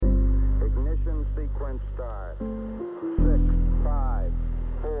Launch start. 6, 5,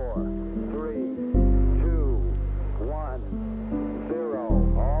 4, 3, 2, 1,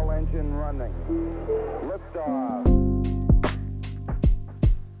 0. All engine running. Liftoff.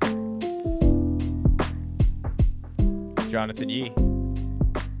 Jonathan Yee.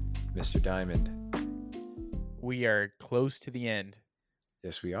 Mr. Diamond. We are close to the end,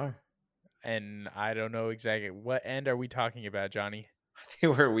 Yes, we are. and I don't know exactly what end are we talking about, Johnny. I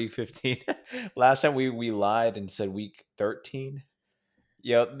think we're at week 15. Last time we lied and said week 13.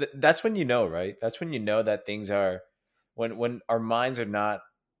 Yeah, that's when you know, right? That's when you know that things are when our minds are not,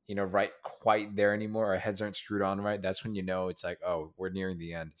 right quite there anymore. Our heads aren't screwed on right. That's when you know it's like, oh, we're nearing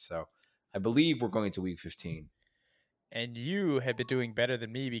the end. So I believe we're going to week 15. And you have been doing better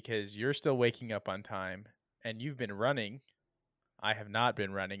than me because you're still waking up on time, and you've been running. I have not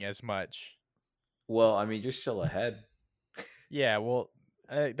been running as much. Well, I mean, you're still ahead. Yeah, well,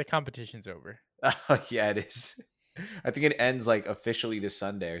 the competition's over. Yeah, it is. I think it ends like officially this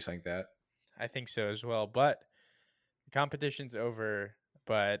Sunday or something like that. I think so as well, but the competition's over,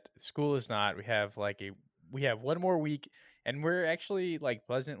 but school is not. We have one more week, and we're actually like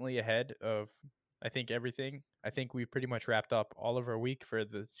pleasantly ahead of I think everything. I think we pretty much wrapped up all of our week for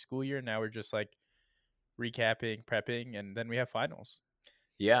the school year. Now we're just like recapping, prepping, and then we have finals.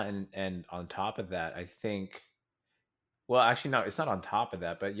 Yeah, and on top of that, I think. Well, actually, no, it's not on top of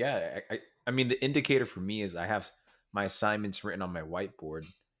that, but yeah, I mean, the indicator for me is I have my assignments written on my whiteboard,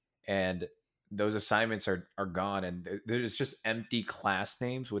 and those assignments are gone, and there's just empty class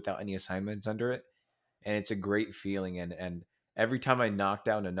names without any assignments under it, and it's a great feeling. And every time I knock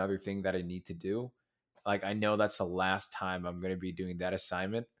down another thing that I need to do, like I know that's the last time I'm going to be doing that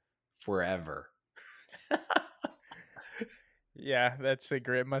assignment forever. Yeah,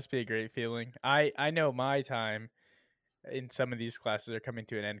 must be a great feeling. I know my time in some of these classes are coming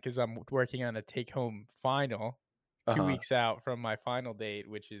to an end because I'm working on a take home final Uh two huh. weeks out from my final date,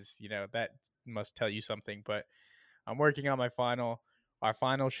 which is, that must tell you something. But I'm working on my final. Our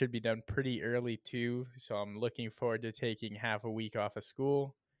final should be done pretty early too. So I'm looking forward to taking half a week off of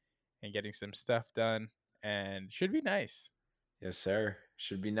school and getting some stuff done, and should be nice. Yes, sir.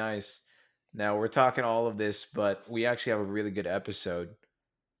 Should be nice. Now we're talking all of this, but we actually have a really good episode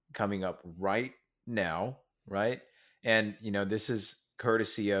coming up right now, right? And this is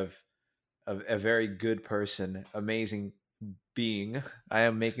courtesy of a very good person, amazing being. I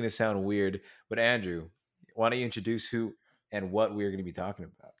am making it sound weird, but Andrew, why don't you introduce who and what we're going to be talking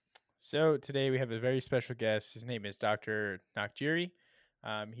about? So today we have a very special guest. His name is Dr. Nakjiri.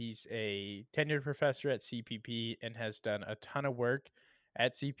 He's a tenured professor at CPP and has done a ton of work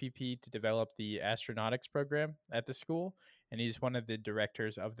at CPP to develop the astronautics program at the school. And he's one of the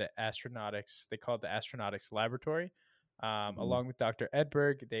directors of the astronautics. They call it the astronautics laboratory. Along with Dr.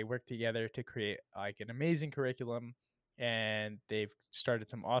 Edberg, they work together to create like an amazing curriculum, and they've started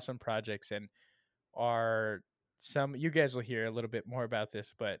some awesome projects and are some you guys will hear a little bit more about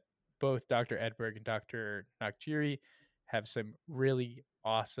this, but both Dr. Edberg and Dr. Nakjiri have some really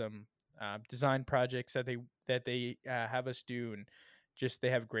awesome design projects that they have us do, and just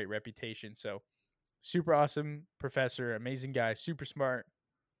they have great reputation. So super awesome professor, amazing guy, super smart.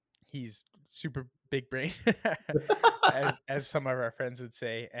 He's super big brain, as some of our friends would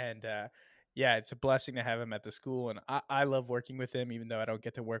say, and yeah, it's a blessing to have him at the school, and I love working with him, even though I don't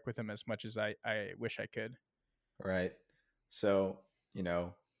get to work with him as much as I wish I could. Right. So, you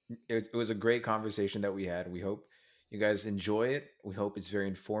know, it was a great conversation that we had. We hope you guys enjoy it. We hope it's very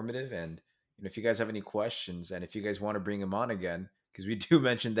informative. And if you guys have any questions and if you guys want to bring him on again, because we do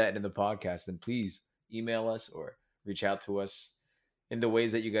mention that in the podcast, then please email us or reach out to us in the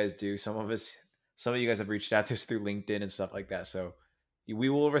ways that you guys do. Some of you guys have reached out to us through LinkedIn and stuff like that. So we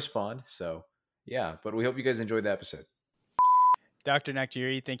will respond. So yeah, but we hope you guys enjoyed the episode. Dr.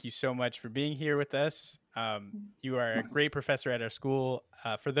 Nakjiri, thank you so much for being here with us. You are a great professor at our school.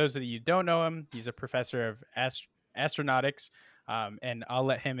 For those of you who don't know him, he's a professor of astronautics, and I'll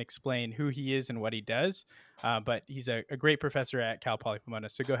let him explain who he is and what he does. But he's a great professor at Cal Poly Pomona.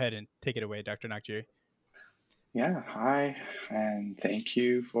 So go ahead and take it away, Dr. Nakjiri. Yeah, hi, and thank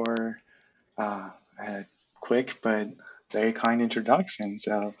you for a quick but very kind introduction.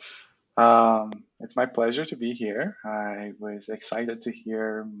 So, it's my pleasure to be here. I was excited to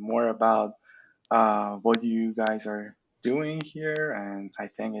hear more about what you guys are doing here, and I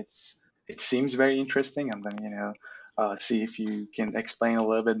think it seems very interesting. I'm gonna, see if you can explain a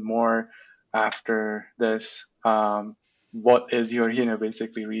little bit more after this. What is your,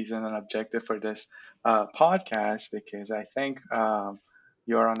 basically reason and objective for this podcast? Because I think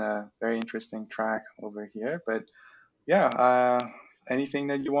you're on a very interesting track over here. But yeah, anything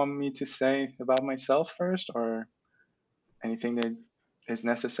that you want me to say about myself first, or anything that is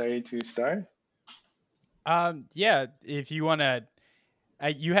necessary to start? Yeah, if you want to,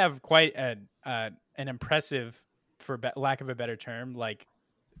 you have quite an impressive, for lack of a better term, like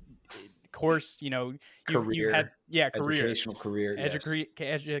course. You've had Career, career, educational career. Yes.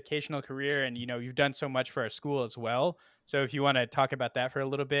 educational career, and you've done so much for our school as well. So if you want to talk about that for a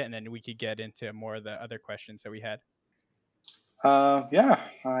little bit, and then we could get into more of the other questions that we had. Yeah,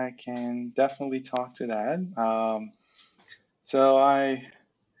 I can definitely talk to that. So I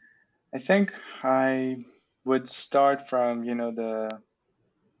think I would start from the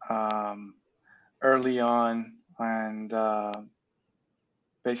um, early on, and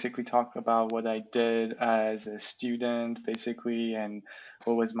basically talk about what I did as a student, basically, and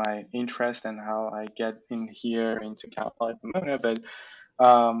what was my interest and how I get in here into Cal Poly Pomona. But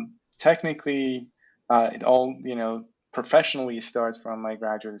technically, it all professionally starts from my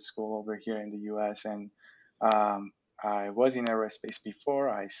graduate school over here in the U.S. and um, I was in aerospace before.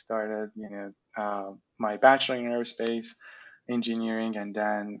 I started my bachelor in aerospace engineering, and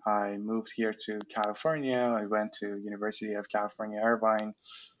then I moved here to California. I went to University of California, Irvine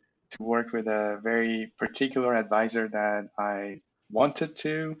to work with a very particular advisor that I wanted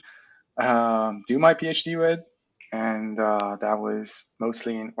to do my PhD with, and that was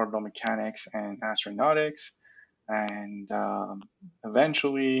mostly in orbital mechanics and astronautics. And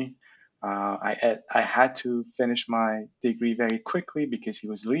eventually, I had to finish my degree very quickly because he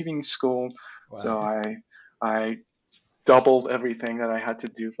was leaving school. Wow. So I doubled everything that I had to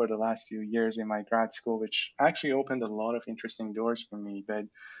do for the last few years in my grad school, which actually opened a lot of interesting doors for me. But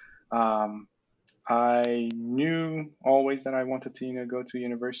um, I knew always that I wanted to, go to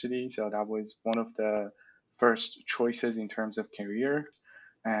university, so that was one of the first choices in terms of career.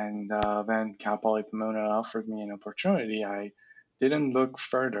 And when Cal Poly Pomona offered me an opportunity, I didn't look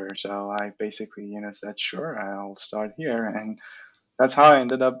further. So I basically, said, sure, I'll start here. And that's how I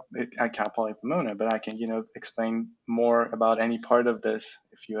ended up at Cal Poly Pomona. But I can, explain more about any part of this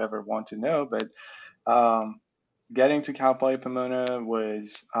if you ever want to know. But um, getting to Cal Poly Pomona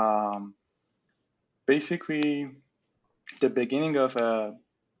was basically the beginning of a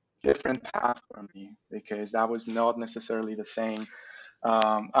different path for me because that was not necessarily the same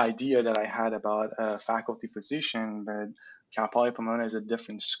idea that I had about a faculty position. But Cal Poly Pomona is a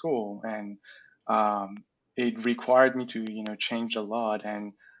different school, and um, it required me to change a lot.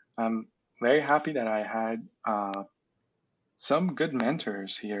 And I'm very happy that I had some good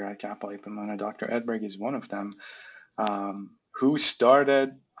mentors here at Cal Poly Pomona. Dr. Edberg is one of them, who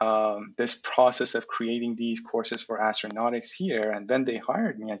started this process of creating these courses for astronautics here. And then they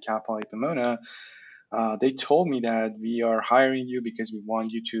hired me at Cal Poly Pomona. They told me that we are hiring you because we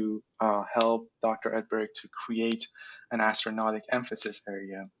want you to help Dr. Edberg to create an astronautic emphasis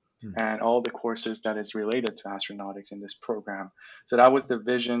area and all the courses that is related to astronautics in this program. So that was the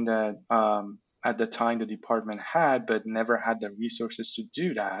vision that at the time the department had, but never had the resources to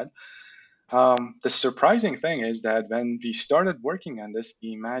do that. The surprising thing is that when we started working on this,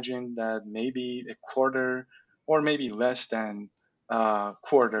 we imagined that maybe a quarter or maybe less than a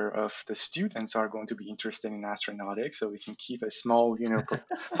quarter of the students are going to be interested in astronautics, so we can keep a small,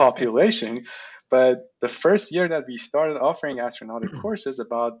 population. But the first year that we started offering astronautic courses,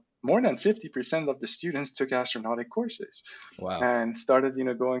 about more than 50% of the students took astronautic courses. Wow. And started,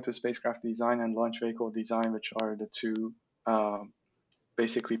 going to spacecraft design and launch vehicle design, which are the two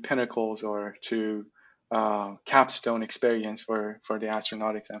basically pinnacles or to capstone experience for the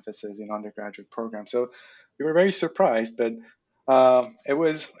astronautics emphasis in undergraduate program. So we were very surprised, but it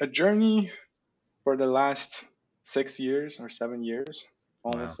was a journey for the last 6 years or 7 years,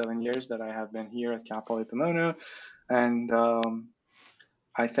 almost 7 years that I have been here at Cal Poly Pomona. And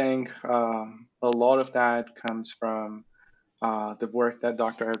I think a lot of that comes from the work that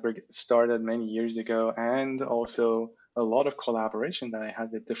Dr. Edberg started many years ago, and also a lot of collaboration that I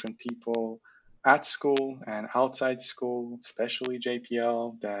had with different people at school and outside school, especially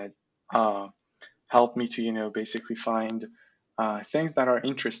JPL, that helped me to, basically find things that are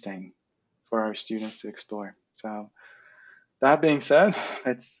interesting for our students to explore. So that being said,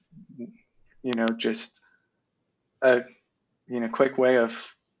 it's, just a, quick way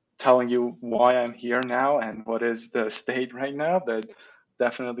of telling you why I'm here now and what is the state right now, but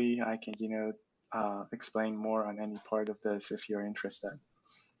definitely I can, explain more on any part of this if you're interested.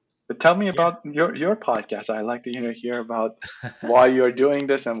 But tell me about your podcast. I like to, hear about why you're doing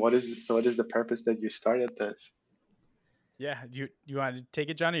this and what is the purpose that you started this. Yeah, do you want to take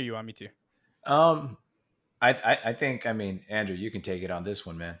it, Johnny, or you want me to? I think, Andrew, you can take it on this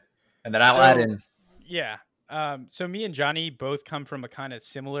one, man, and then I'll add in. Yeah. So me and Johnny both come from a kind of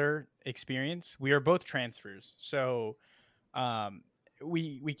similar experience. We are both transfers. So um,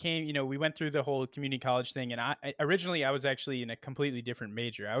 we came, we went through the whole community college thing, and originally I was actually in a completely different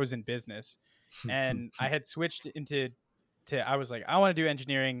major. I was in business, and I had switched into to I was like, I want to do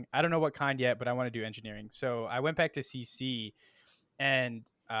engineering. I don't know what kind yet, but I want to do engineering. So I went back to CC, and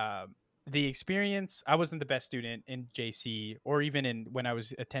the experience, I wasn't the best student in JC or even in when I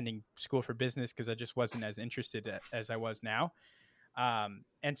was attending school for business, because I just wasn't as interested as I was now.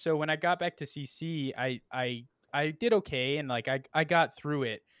 And so when I got back to CC, I did okay, and like I got through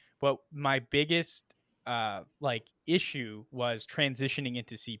it. But my biggest like issue was transitioning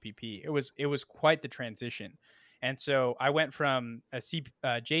into CPP. It was quite the transition. And so I went from a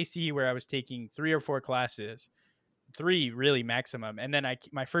JC where I was taking 3 or 4 classes, 3 really maximum, and then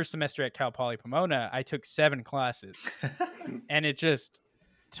my first semester at Cal Poly Pomona, I took 7 classes, and it just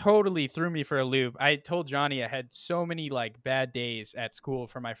totally threw me for a loop. I told Johnny I had so many like bad days at school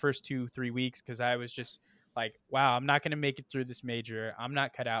for my first 2-3 weeks, because I was just like, wow, I'm not going to make it through this major. I'm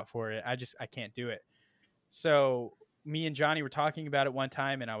not cut out for it. I can't do it. So me and Johnny were talking about it one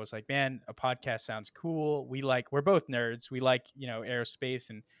time, and I was like, man, a podcast sounds cool. We're both nerds. We like, aerospace,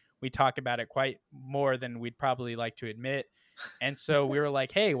 and we talk about it quite more than we'd probably like to admit. And so we were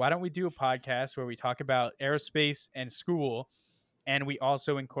like, hey, why don't we do a podcast where we talk about aerospace and school, and we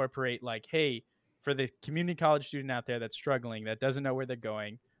also incorporate like, hey, for the community college student out there that's struggling, that doesn't know where they're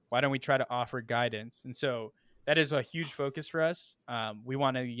going, why don't we try to offer guidance? And so that is a huge focus for us. We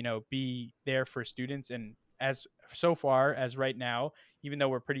want to, be there for students. And as so far as right now, even though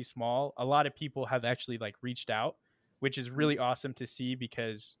we're pretty small, a lot of people have actually like reached out, which is really awesome to see,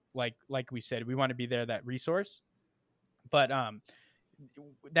 because like we said, we want to be there, that resource. But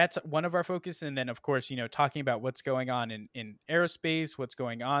that's one of our focus. And then of course, talking about what's going on in aerospace, what's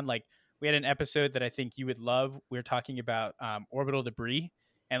going on. Like, we had an episode that I think you would love. We were talking about orbital debris,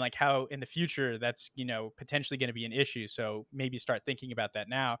 and like how in the future that's, potentially going to be an issue. So maybe start thinking about that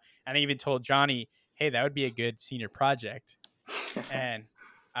now. And I even told Johnny, hey, that would be a good senior project. And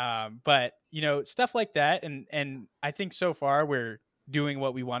but stuff like that. And I think so far we're doing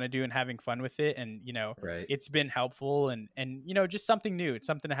what we want to do and having fun with it. And Right. it's been helpful, and just something new. It's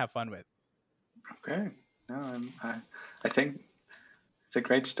something to have fun with. Okay. No, I think it's a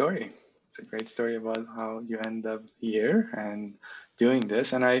great story. It's a great story about how you end up here and doing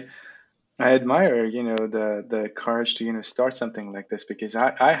this. And I admire, the courage to, start something like this, because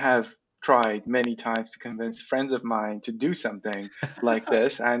I have tried many times to convince friends of mine to do something like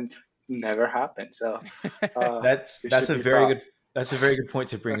this, and never happened. So That's you that's should a be very proud. good that's a very good point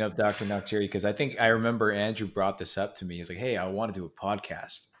to bring up, Dr. Nocturi, because I think I remember Andrew brought this up to me. He's like, "Hey, I want to do a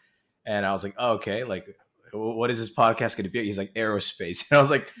podcast," and I was like, "Oh, okay. Like, what is this podcast going to be?" He's like, "Aerospace," and I was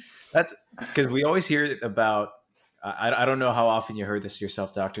like, "That's because we always hear about." I don't know how often you heard this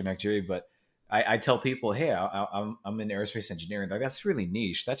yourself, Dr. Nocturi, but I tell people, "Hey, I'm in aerospace engineering." Like, that's really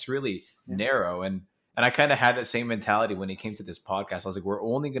niche. That's really Yeah. narrow, and I kind of had that same mentality when it came to this podcast. I was like, "We're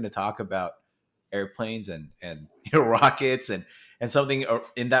only going to talk about airplanes and rockets and something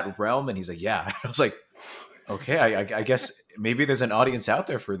in that realm." And he's like, yeah. I was like, okay, I guess maybe there's an audience out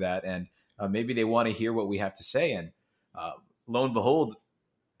there for that, and maybe they want to hear what we have to say. And uh, lo and behold,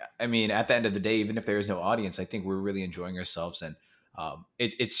 I mean, at the end of the day, even if there is no audience, I think we're really enjoying ourselves. And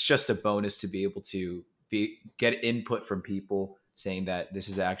it's just a bonus to be able to get input from people saying that this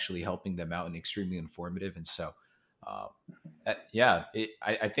is actually helping them out and extremely informative. And so uh, yeah,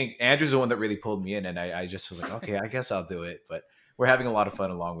 I think Andrew's the one that really pulled me in, and I just was like, okay, I guess I'll do it. But we're having a lot of fun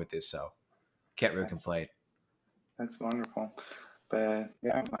along with this, so can't really That's complain. that's wonderful. But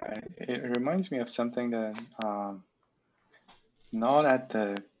yeah, it reminds me of something that not at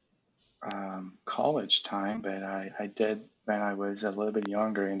the college time, but I did when I was a little bit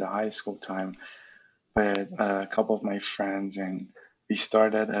younger in the high school time with a couple of my friends, and we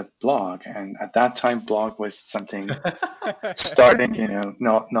started a blog. And at that time, blog was something starting,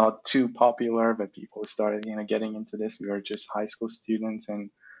 not too popular, but people started, getting into this. We were just high school students and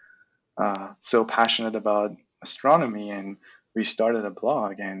so passionate about astronomy, and we started a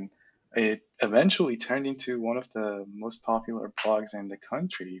blog, and it eventually turned into one of the most popular blogs in the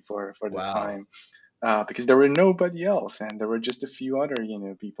country for the Wow. time, because there were nobody else, and there were just a few other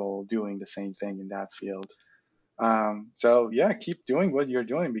people doing the same thing in that field. So yeah, keep doing what you're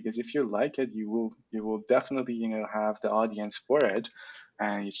doing, because if you like it, you will definitely have the audience for it,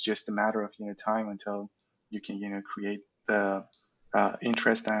 and it's just a matter of time until you can create the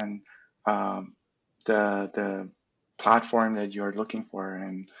interest and um, the platform that you're looking for.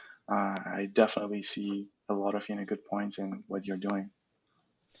 And I definitely see a lot of good points in what you're doing.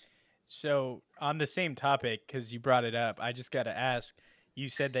 So on the same topic, because you brought it up, I just got to ask. You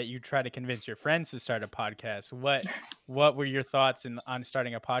said that you try to convince your friends to start a podcast. What were your thoughts on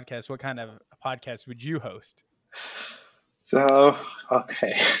starting a podcast? What kind of a podcast would you host? So,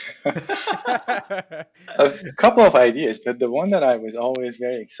 okay. A couple of ideas, but the one that I was always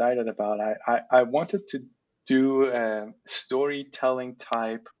very excited about, I wanted to do a storytelling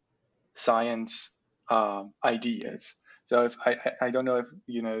type science ideas. So if I don't know if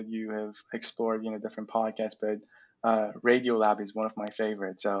you have explored different podcasts, but Radiolab is one of my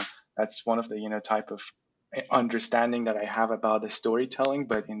favorites. So that's one of the type of understanding that I have about the storytelling,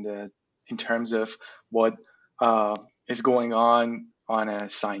 but in terms of what uh, is going on a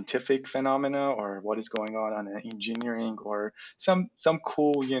scientific phenomena, or what is going on an engineering, or some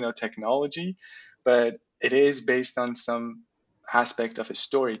cool technology, but it is based on some aspect of a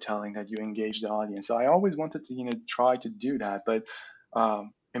storytelling that you engage the audience. So I always wanted to try to do that, but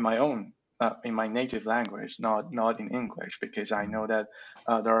in my own in my native language, not in English, because I know that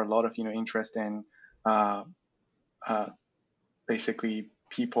there are a lot of interest in uh, uh, basically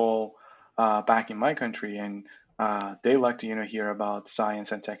people back in my country, and they like to hear about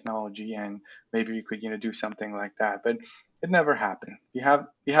science and technology, and maybe we could do something like that, but it never happened. We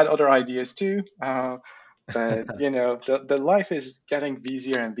had other ideas too, but the life is getting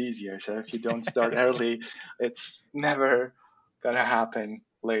busier and busier, so if you don't start early, it's never gonna happen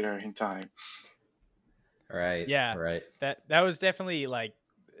later in time. Right. Yeah, Right. that was definitely like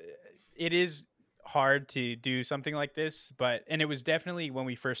it is hard to do something like this, and it was definitely when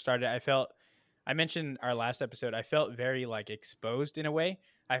we first started. I mentioned our last episode. I felt very like exposed in a way.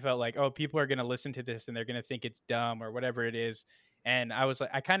 I felt like, oh, people are gonna listen to this and they're gonna think it's dumb or whatever it is. And I was like,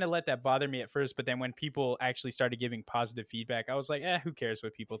 I kind of let that bother me at first, but then when people actually started giving positive feedback, I was like, who cares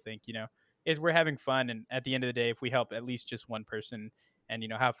what people think? We're having fun, and at the end of the day, if we help at least just one person and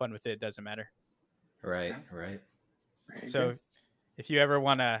have fun with it, it doesn't matter. Right. Yeah, Right. very So good. if you ever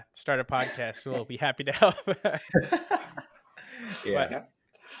want to start a podcast, we'll be happy to help. Yeah.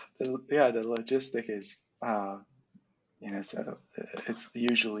 But Yeah, the logistic is so it's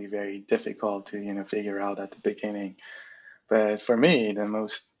usually very difficult to figure out at the beginning. But for me, the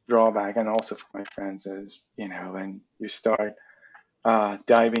most drawback, and also for my friends, is when you start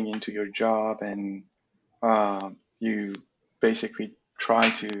diving into your job, and you basically try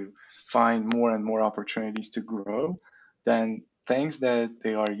to find more and more opportunities to grow, then things that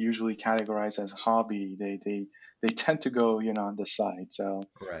they are usually categorized as hobby, they tend to go on the side. So,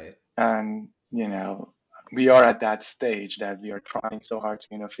 Right. and we are at that stage that we are trying so hard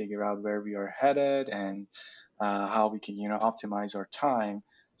to figure out where we are headed, and how we can optimize our time.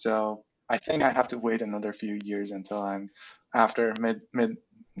 So I think I have to wait another few years until I'm after midlife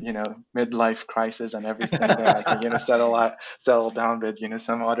crisis and everything, then I can settle down with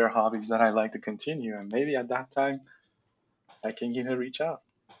some other hobbies that I like to continue, and maybe at that time I can reach out.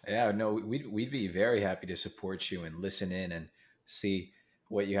 Yeah, no, we'd be very happy to support you and listen in and see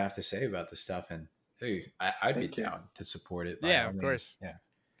what you have to say about the stuff. And hey, I'd be Thank you. down to support it by yeah, all of means. course. Yeah.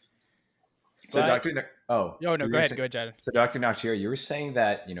 So, But You oh no, were go gonna ahead, say, go ahead, Jaden. so Dr. Noctier, you were saying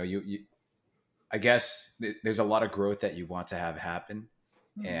that you I guess there's a lot of growth that you want to have happen,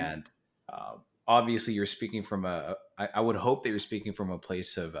 Hmm. and obviously you're speaking from I would hope that you're speaking from a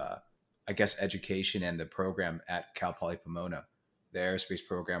place of I guess education and the program at Cal Poly Pomona, the aerospace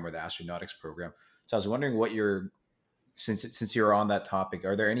program or the astronautics program. So I was wondering what your since you're on that topic,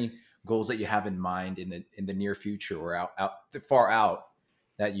 are there any goals that you have in mind in the near future or out far out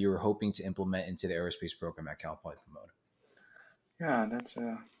that you're hoping to implement into the aerospace program at Cal Poly Pomona? Yeah,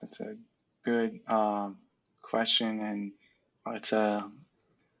 that's a good question, and it's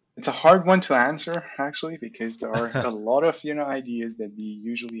a hard one to answer actually, because there are a lot of ideas that we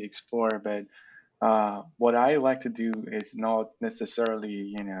usually explore, but what I like to do is not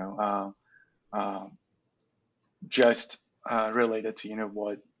necessarily just related to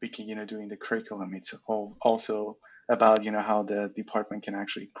what we can do in the curriculum. It's also about how the department can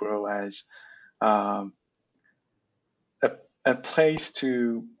actually grow as um, a, a place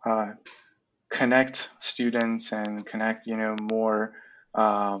to connect students, and connect more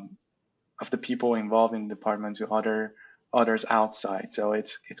um, of the people involved in the department to others outside. So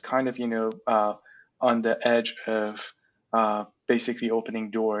it's kind of on the edge of basically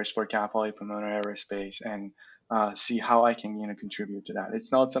opening doors for Cal Poly Pomona Aerospace, and see how I can contribute to that.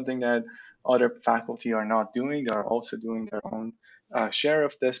 It's not something that other faculty are not doing. They are also doing their own share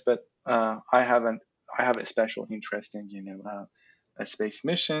of this, but I have a special interest in space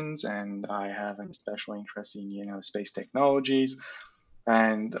missions, and I have a special interest in space technologies.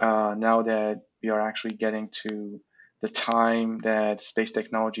 And now that we are actually getting to the time that space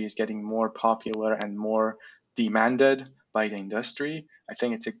technology is getting more popular and more demanded by the industry, I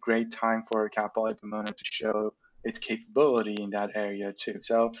think it's a great time for Cal Poly Pomona to show its capability in that area too.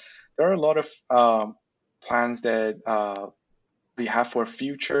 So there are a lot of plans that we have for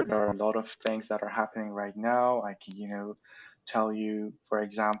future. There are a lot of things that are happening right now. I can, tell you, for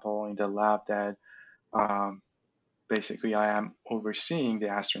example, in the lab that um, basically I am overseeing the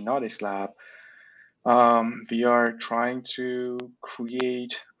astronautics lab. We are trying to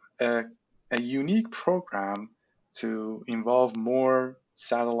create a unique program to involve more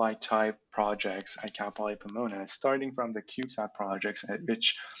satellite type projects at Cal Poly Pomona, starting from the CubeSat projects,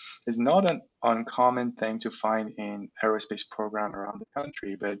 which is not an uncommon thing to find in aerospace program around the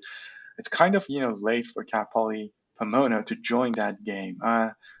country, but it's kind of late for Cal Poly Pomona to join that game.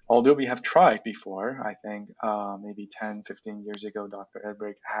 Although we have tried before, I think maybe 10, 15 years ago, Dr.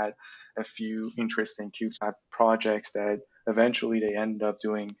 Edberg had a few interesting CubeSat projects that eventually they ended up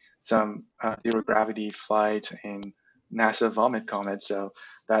doing some zero gravity flight in NASA Vomit Comet. So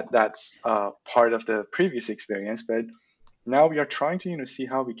that's part of the previous experience, but now we are trying to see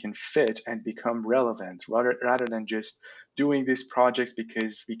how we can fit and become relevant rather than just doing these projects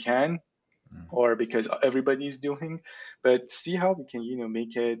because we can or because everybody's doing, but see how we can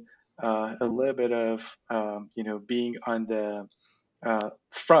make it a little bit of being on the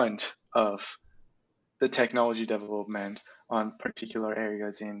front of the technology development on particular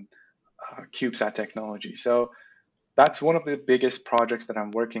areas in CubeSat technology. So that's one of the biggest projects that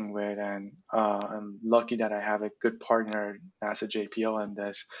I'm working with, and I'm lucky that I have a good partner, NASA JPL, in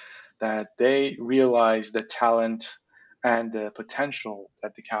this, that they realize the talent and the potential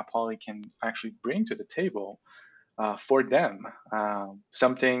that the Cal Poly can actually bring to the table for them.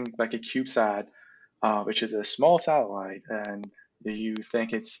 Something like a CubeSat, which is a small satellite, and you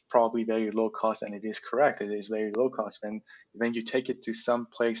think it's probably very low cost, and it is correct. It is very low cost. When you take it to some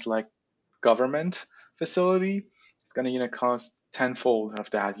place like government facility, it's going to cost tenfold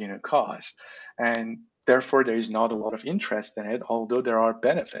of that cost, and therefore there is not a lot of interest in it. Although there are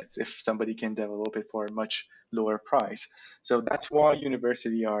benefits if somebody can develop it for a much lower price. So that's why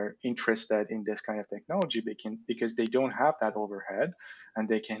universities are interested in this kind of technology, because they don't have that overhead, and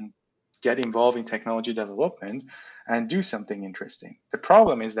they can get involved in technology development and do something interesting. The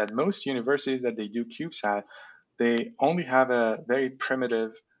problem is that most universities that they do CubeSat, they only have a very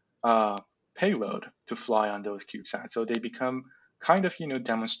primitive payload to fly on those CubeSats. So they become kind of,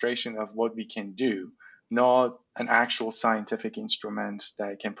 demonstration of what we can do, not an actual scientific instrument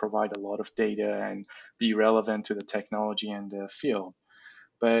that can provide a lot of data and be relevant to the technology and the field.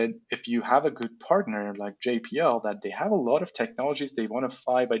 But if you have a good partner like JPL, that they have a lot of technologies they want to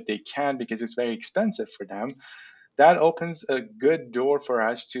fly, but they can't because it's very expensive for them, that opens a good door for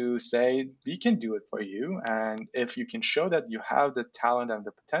us to say, we can do it for you. And if you can show that you have the talent and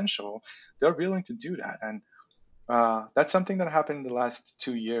the potential, they're willing to do that. And that's something that happened in the last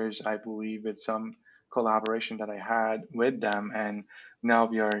 2 years, I believe, with some collaboration that I had with them. And now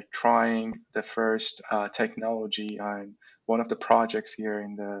we are trying the first technology on one of the projects here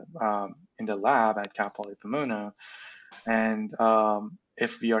in the lab at Cal Poly Pomona. And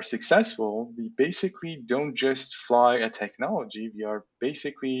if we are successful, we basically don't just fly a technology, we are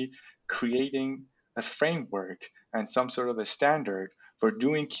basically creating a framework and some sort of a standard for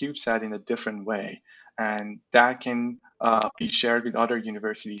doing CubeSat in a different way. And that can be shared with other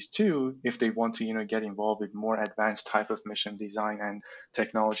universities too, if they want to get involved with more advanced type of mission design and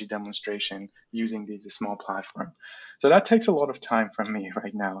technology demonstration using these small platform. So that takes a lot of time from me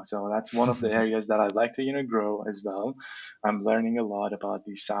right now. So that's one of the areas that I'd like to grow as well. I'm learning a lot about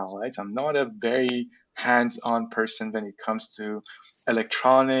these satellites. I'm not a very hands-on person when it comes to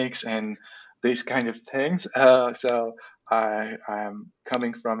electronics and these kind of things. So I'm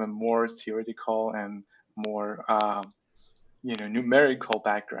coming from a more theoretical and more numerical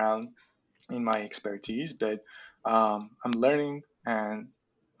background in my expertise, but I'm learning, and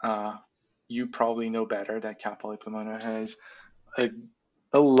you probably know better that Cal Poly Pomona has a,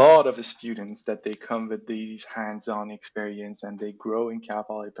 a lot of students that they come with these hands-on experience, and they grow in Cal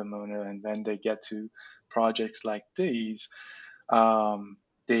Poly Pomona, and when they get to projects like these, um,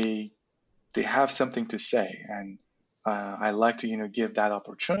 they they have something to say, and I like to give that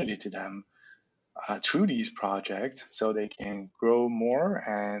opportunity to them through these projects, so they can grow more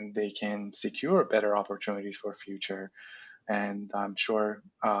and they can secure better opportunities for future. And I'm sure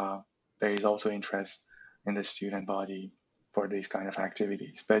there is also interest in the student body for these kind of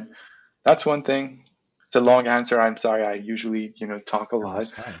activities. But that's one thing. It's a long answer. I'm sorry. I usually talk a No,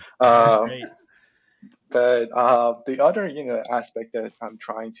 that's lot. fine. Uh, Great. but the other aspect that I'm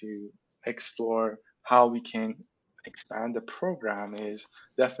trying to explore, how we can expand the program is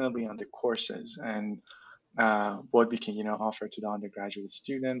definitely on the courses and what we can offer to the undergraduate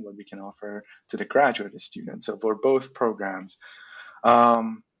student, what we can offer to the graduate student. So for both programs,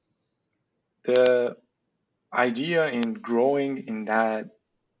 um, the idea in growing in that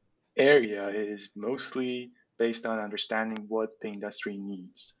area is mostly based on understanding what the industry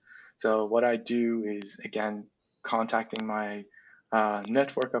needs. So what I do is, again, contacting my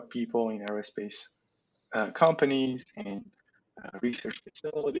network of people in aerospace companies and research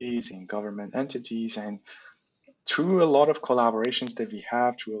facilities and government entities, and through a lot of collaborations that we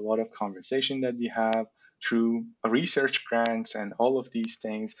have, through a lot of conversation that we have, through research grants and all of these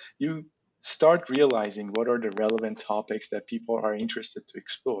things, you start realizing what are the relevant topics that people are interested to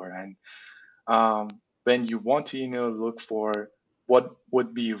explore. And when you want to, look for what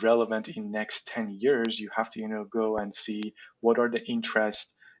would be relevant in next 10 years, you have to, go and see what are the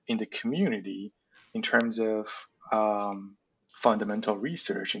interests in the community in terms of fundamental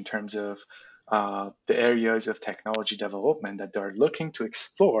research, in terms of the areas of technology development that they're looking to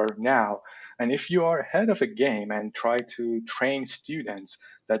explore now. And if you are ahead of a game and try to train students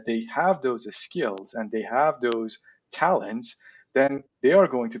that they have those skills and they have those talents, then they are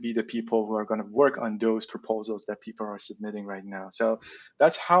going to be the people who are going to work on those proposals that people are submitting right now. So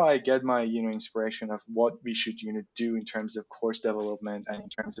that's how I get my inspiration of what we should do in terms of course development and in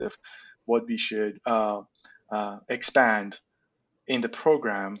terms of what we should expand in the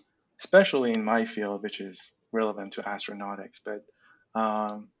program, especially in my field, which is relevant to astronautics. But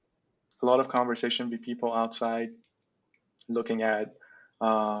a lot of conversation with people outside, looking at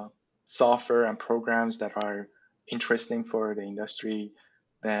software and programs that are interesting for the industry,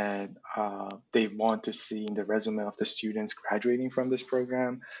 that they want to see in the resume of the students graduating from this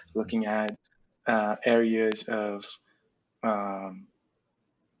program, looking at areas of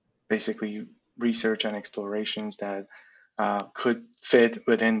basically research and explorations that could fit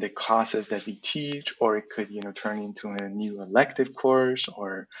within the classes that we teach, or it could turn into a new elective course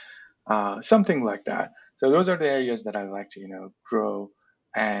or something like that. So those are the areas that I like to grow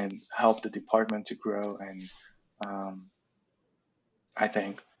and help the department to grow. And I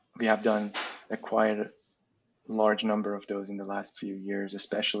think we have done a quite large number of those in the last few years,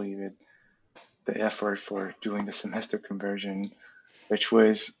 especially with the effort for doing the semester conversion, which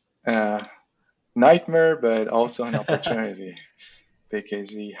was a nightmare, but also an opportunity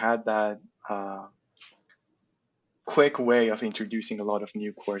because we had that quick way of introducing a lot of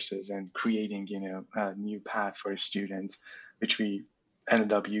new courses and creating, a new path for students, which we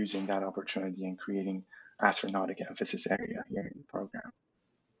ended up using that opportunity and creating astronautic emphasis area here in the program.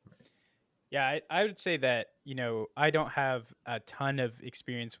 Yeah, I would say that, I don't have a ton of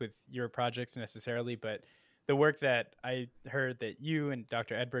experience with your projects necessarily, but the work that I heard that you and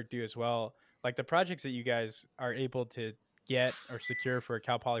Dr. Edberg do as well, like the projects that you guys are able to get or secure for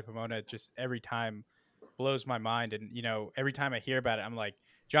Cal Poly Pomona, just every time blows my mind. And, every time I hear about it, I'm like,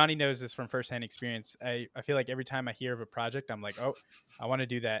 Johnny knows this from firsthand experience. I feel like every time I hear of a project, I'm like, oh, I want to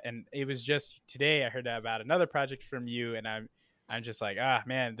do that. And it was just today I heard about another project from you, and I'm just like,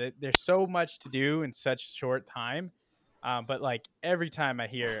 man, there's so much to do in such short time. But like every time I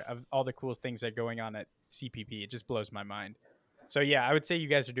hear of all the cool things that are going on at CPP, it just blows my mind. So yeah, I would say you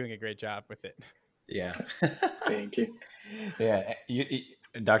guys are doing a great job with it. Yeah. Thank you. Yeah.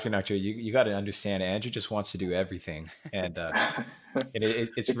 Dr. Noctur, you got to understand, Andrew just wants to do everything. And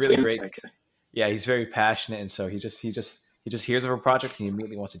it's really great. Like yeah, he's very passionate. And so he just hears of a project and he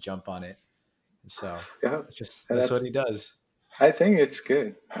immediately wants to jump on it. And so yeah, that's what he does. I think it's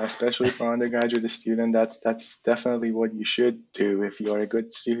good, especially for undergraduate student. That's definitely what you should do. If you are a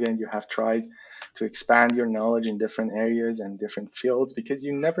good student, you have tried to expand your knowledge in different areas and different fields, because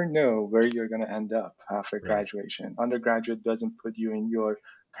you never know where you're going to end up after graduation. Undergraduate doesn't put you in your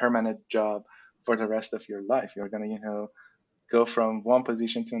permanent job for the rest of your life. You're going to, go from one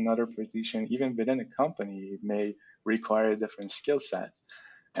position to another position. Even within a company, it may require a different skill set.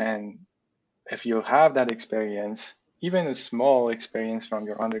 And if you have that experience, even a small experience from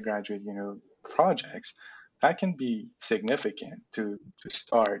your undergraduate, projects, that can be significant to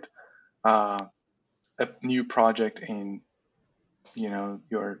start a new project in,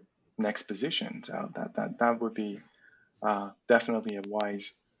 your next position. So that would be definitely a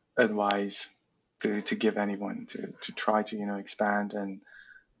wise advice to give anyone to try to expand and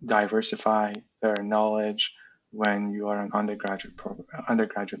diversify their knowledge when you are an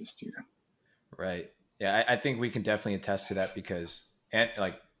undergraduate student. Right. Yeah, I think we can definitely attest to that because,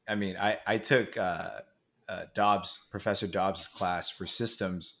 I took Professor Dobbs' class for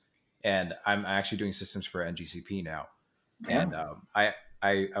systems, and I'm actually doing systems for NGCP now. And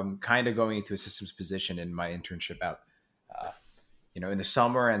I'm kind of going into a systems position in my internship out, uh, in the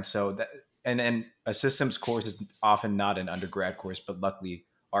summer, and so that and a systems course is often not an undergrad course, but luckily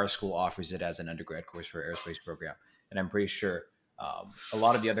our school offers it as an undergrad course for our aerospace program, and I'm pretty sure a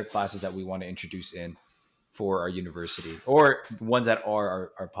lot of the other classes that we want to introduce in for our university, or ones that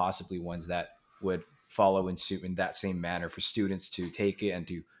are possibly ones that would follow in suit in that same manner for students to take it and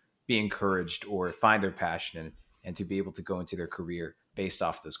to be encouraged or find their passion and to be able to go into their career based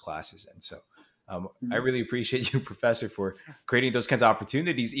off those classes. And so I really appreciate you, Professor, for creating those kinds of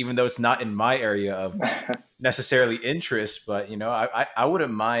opportunities, even though it's not in my area of necessarily interest. But I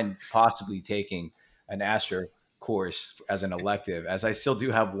wouldn't mind possibly taking an astro course as an elective, as I still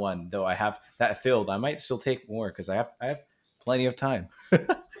do have one, though I have that filled. I might still take more because I have plenty of time.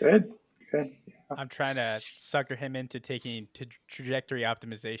 Good, good. I'm trying to sucker him into taking trajectory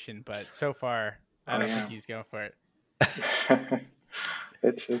optimization, but so far I don't think he's going for it.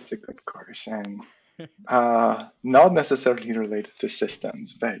 It's a good course, and not necessarily related to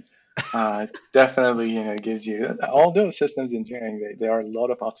systems, but definitely gives you, although systems engineering, there are a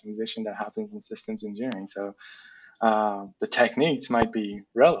lot of optimization that happens in systems engineering. So the techniques might be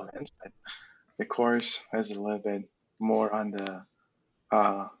relevant, but the course is a little bit more on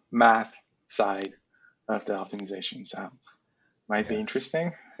the math side of the optimization. So might be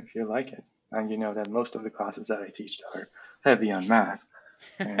interesting if you like it. And you know that most of the classes that I teach are heavy on math.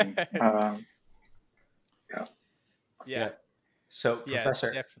 And yeah. So,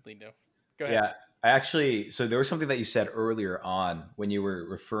 Professor, definitely no. Go ahead. Yeah, I actually. So there was something that you said earlier on when you were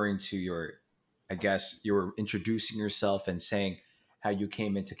referring to I guess you were introducing yourself and saying how you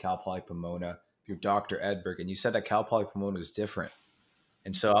came into Cal Poly Pomona through Dr. Edberg, and you said that Cal Poly Pomona is different.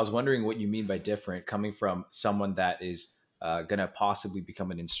 And so I was wondering what you mean by different, coming from someone that is going to possibly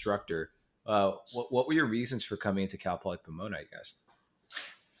become an instructor. What were your reasons for coming into Cal Poly Pomona, I guess?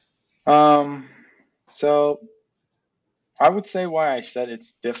 So I would say why I said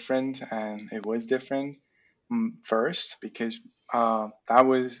it's different, and it was different first, because that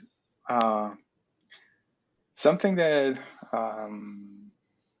was something that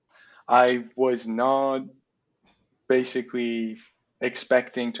I was not basically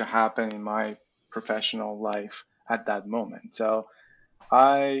expecting to happen in my professional life at that moment. So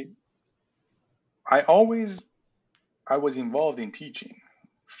I was involved in teaching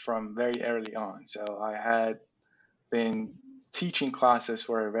from very early on. So I had been teaching classes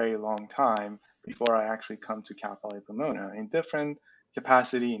for a very long time before I actually come to Cal Poly Pomona in different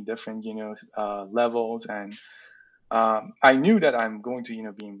capacity, in different levels, and I knew that I'm going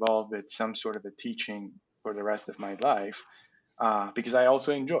to be involved with some sort of a teaching for the rest of my life because I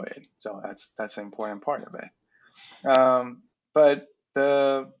also enjoy it. So that's an important part of it. But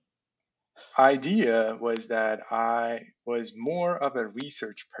the idea was that I was more of a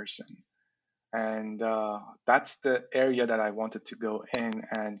research person, and that's the area that I wanted to go in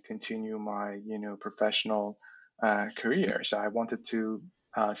and continue my professional career. So I wanted to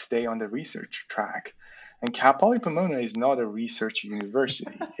stay on the research track. And Cal Poly Pomona is not a research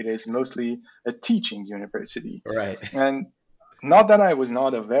university. It is mostly a teaching university. Right. And not that I was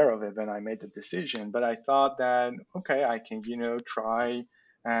not aware of it when I made the decision, but I thought that, okay, I can, try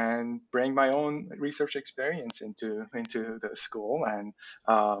and bring my own research experience into the school, and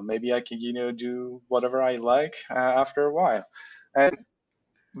maybe I can, do whatever I like after a while. And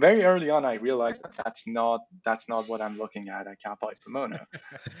very early on, I realized that that's not what I'm looking at Cal Poly Pomona.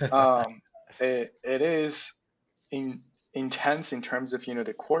 It is intense in terms of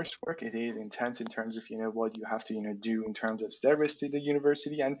the coursework. It is intense in terms of what you have to do in terms of service to the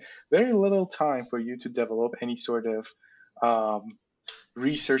university, and very little time for you to develop any sort of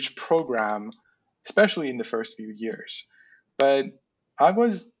research program, especially in the first few years. But I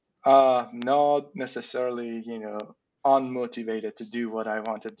was not necessarily unmotivated to do what I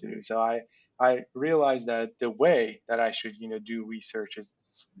wanted to do. So I realized that the way that I should do research is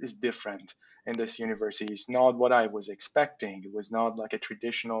different in this university. It's not what I was expecting. It was not like a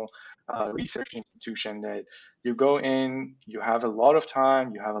traditional research institution that you go in, you have a lot of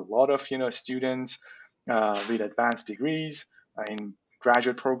time, you have a lot of students with advanced degrees in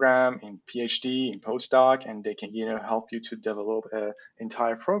graduate program, in PhD, in postdoc, and they can help you to develop an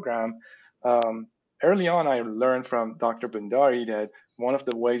entire program. Early on, I learned from Dr. Bundari that one of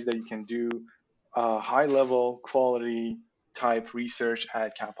the ways that you can do high-level quality type research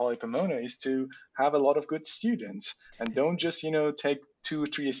at Cal Poly Pomona is to have a lot of good students, and don't just take 2 or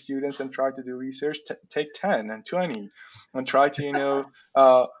 3 students and try to do research. Take 10 and 20 and try to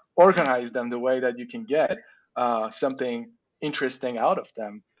organize them the way that you can get something interesting out of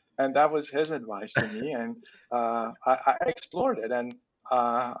them. And that was his advice to me, and I explored it, and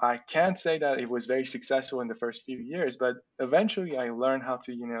I can't say that it was very successful in the first few years, but eventually I learned how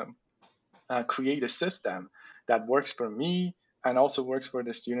to, create a system that works for me and also works for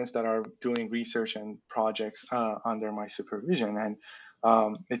the students that are doing research and projects under my supervision. And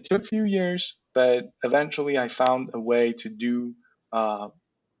it took a few years, but eventually I found a way to do uh,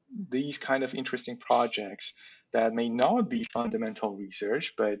 these kind of interesting projects that may not be fundamental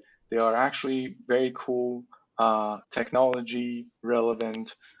research, but they are actually very cool, technology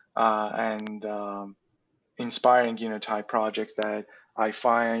relevant, and inspiring, type projects that I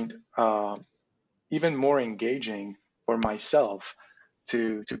find even more engaging for myself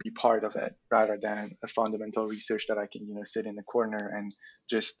to be part of it, rather than a fundamental research that I can, sit in the corner and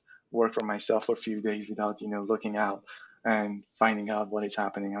just work for myself for a few days without, looking out and finding out what is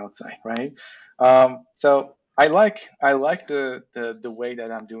happening outside, right? So I like the way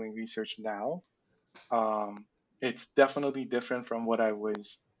that I'm doing research now. It's definitely different from what I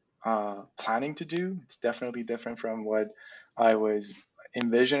was planning to do. It's definitely different from what I was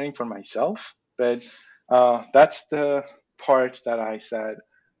envisioning for myself. But that's the part that I said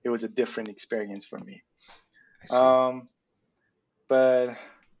it was a different experience for me. I see. Um, but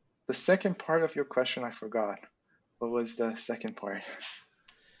the second part of your question, I forgot. What was the second part?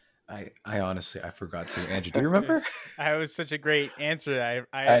 I honestly I forgot to. Andrew, do you It remember? was, I was such a great answer.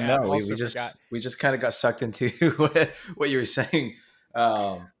 I I know we also forgot. just kind of got sucked into what you were saying.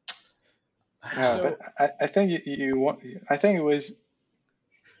 Um, Yeah, So but I think I think it was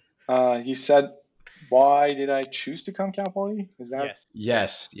you said, why did I choose to come Cal Poly? Is that yes,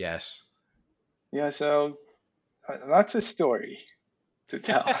 yes, yes. yeah? So that's a story to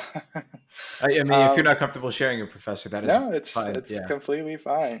tell. I mean, if you're um, not comfortable sharing your professor, that is no, fine. it's Yeah. completely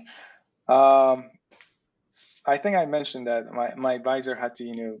fine. Um, I think I mentioned that my advisor had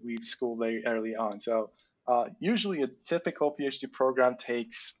to leave school very early on. So usually a typical PhD program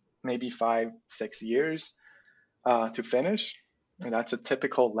takes maybe 5-6 years to finish. And that's a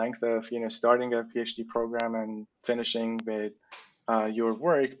typical length of starting a PhD program and finishing with your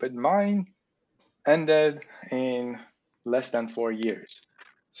work. But mine ended in less than 4 years.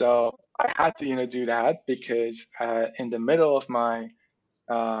 So I had to do that because in the middle of my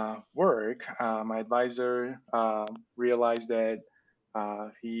work, my advisor realized that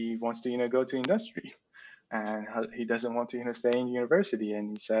he wants to go to industry, and he doesn't want to stay in university, and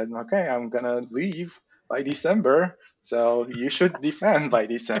he said, okay, I'm gonna leave by December, so you should defend by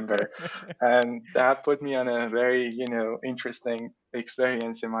December. And that put me on a very interesting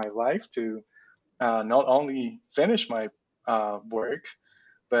experience in my life to not only finish my work,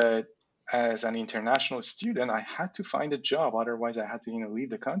 but as an international student, I had to find a job. Otherwise, I had to leave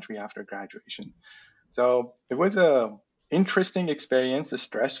the country after graduation. So it was a interesting experience,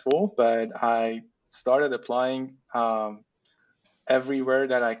 stressful, but I started applying everywhere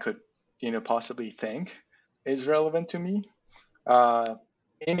that I could possibly think is relevant to me uh,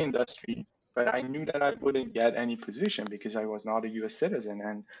 in industry. But I knew that I wouldn't get any position because I was not a U.S. citizen,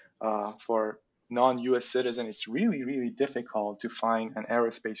 and for non-U.S. citizen, it's really, really difficult to find an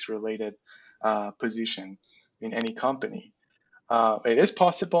aerospace related position in any company. It is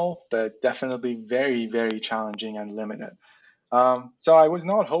possible, but definitely very, very challenging and limited. So I was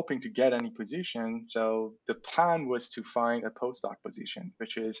not hoping to get any position. So the plan was to find a postdoc position,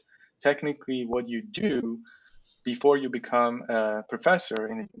 which is technically what you do before you become a professor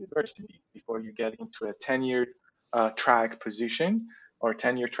in a university, before you get into a tenured track position or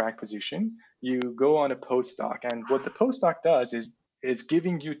tenure track position, you go on a postdoc. And what the postdoc does is it's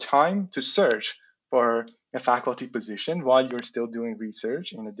giving you time to search for a faculty position while you're still doing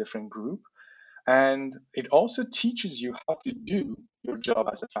research in a different group. And it also teaches you how to do your job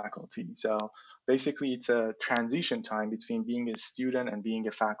as a faculty. So basically, it's a transition time between being a student and being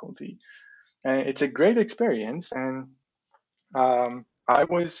a faculty. And it's a great experience. And I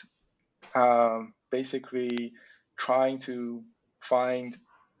was basically trying to find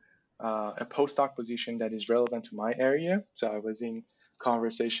a postdoc position that is relevant to my area. So I was in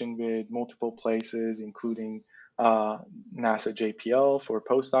conversation with multiple places, including NASA JPL for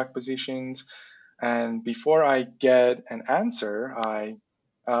postdoc positions. And before I get an answer,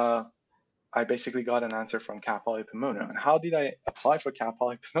 uh, I basically got an answer from Cal Poly Pomona. And how did I apply for Cal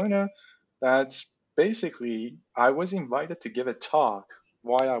Poly Pomona? That's basically I was invited to give a talk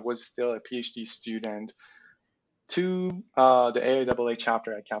while I was still a PhD student to the AAAA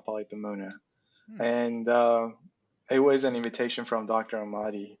chapter at Cal Poly Pomona. Hmm. And it was an invitation from Dr.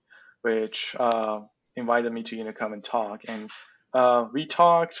 Ahmadi, which invited me to come and talk. And we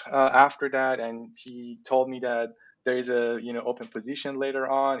talked after that, and he told me that there is a open position later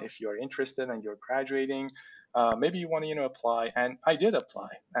on, if you're interested and you're graduating, maybe you want to apply. And I did apply,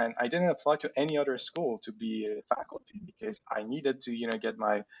 and I didn't apply to any other school to be a faculty because I needed to get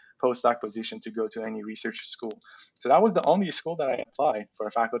my postdoc position to go to any research school. So that was the only school that I applied for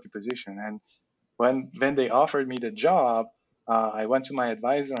a faculty position. And when they offered me the job, I went to my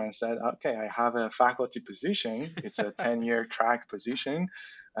advisor and said, okay, I have a faculty position. It's a 10-year track position,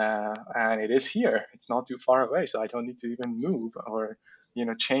 and it is here. It's not too far away, so I don't need to even move or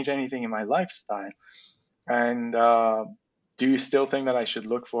change anything in my lifestyle. And do you still think that I should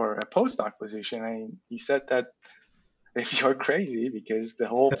look for a postdoc position? And he said that if you're crazy, because the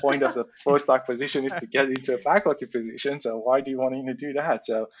whole point of the postdoc position is to get into a faculty position, so why do you want to do that?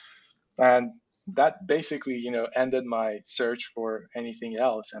 So, and that basically, ended my search for anything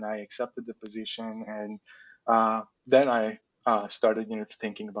else, and I accepted the position. And then I started,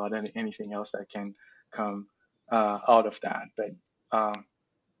 thinking about anything else that can come out of that. But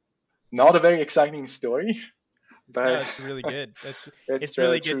not a very exciting story, but No, it's really good. it's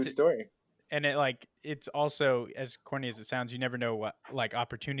really a true good story. And it's also, as corny as it sounds, you never know what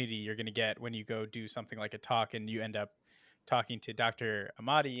opportunity you're going to get when you go do something like a talk and you end up talking to Dr.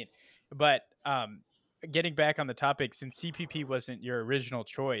 Ahmadi. But getting back on the topic, since CPP wasn't your original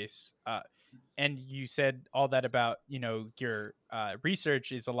choice, and you said all that about your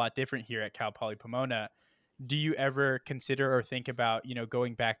research is a lot different here at Cal Poly Pomona, do you ever consider or think about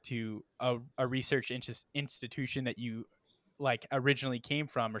going back to a research institution that you originally came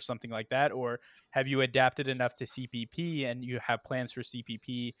from or something like that? Or have you adapted enough to CPP and you have plans for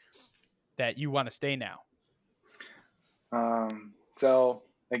CPP that you want to stay now? So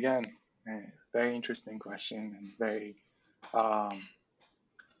again, very interesting question and very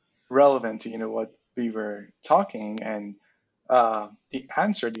relevant to what we were talking. And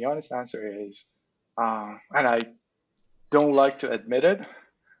the honest answer is, and I don't like to admit it,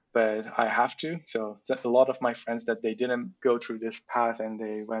 but I have to. So a lot of my friends that they didn't go through this path and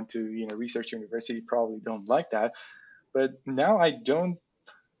they went to research university probably don't like that. But now I don't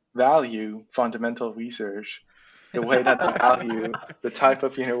value fundamental research the way that I value the type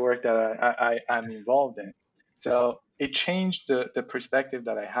of work that I'm involved in. So it changed the perspective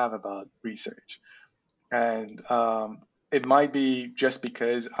that I have about research. And it might be just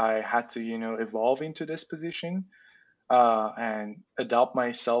because I had to evolve into this position and adapt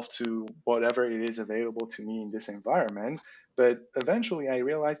myself to whatever it is available to me in this environment. But eventually I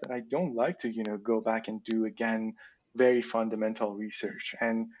realized that I don't like to go back and do again very fundamental research.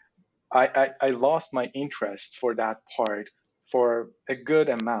 And I lost my interest for that part for a good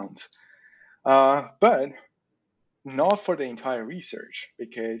amount, but not for the entire research,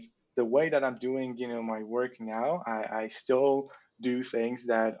 because the way that I'm doing, my work now, I still do things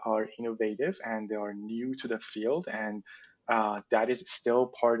that are innovative and they are new to the field, and that is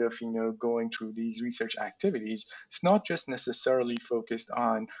still part of, going through these research activities. It's not just necessarily focused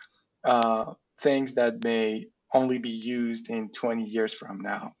on things that may only be used in 20 years from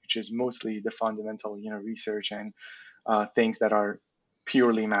now, which is mostly the fundamental, research and things that are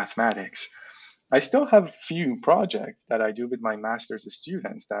purely mathematics. I still have a few projects that I do with my master's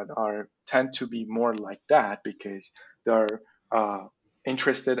students that tend to be more like that, because they're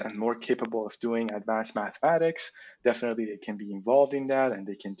interested and more capable of doing advanced mathematics. Definitely they can be involved in that and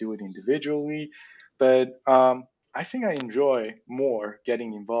they can do it individually. But I think I enjoy more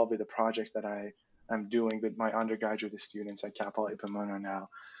getting involved with the projects that I'm doing with my undergraduate students at Cal Poly Pomona now.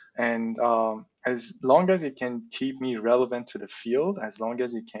 And as long as it can keep me relevant to the field, as long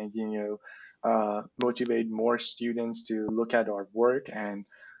as it can, motivate more students to look at our work and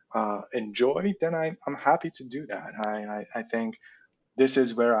enjoy, then I'm happy to do that. I think this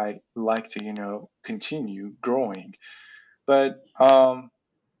is where I like to, continue growing. But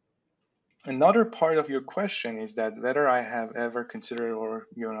another part of your question is that whether I have ever considered or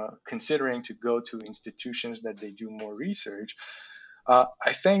considering to go to institutions that they do more research.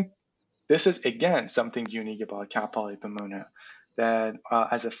 I think this is again something unique about Cal Poly Pomona, that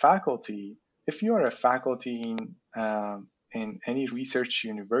as a faculty, if you are a faculty in any research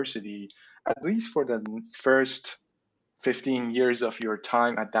university, at least for the first 15 years of your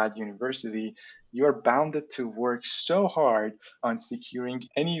time at that university, you are bounded to work so hard on securing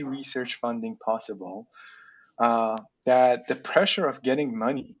any research funding possible that the pressure of getting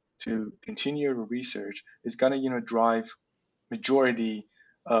money to continue your research is going to drive majority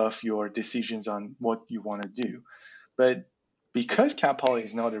of your decisions on what you want to do. But because Cal Poly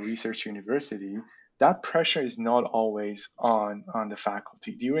is not a research university, that pressure is not always on the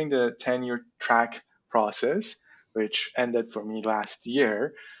faculty. During the tenure track process, which ended for me last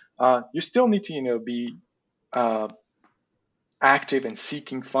year, you still need to be active in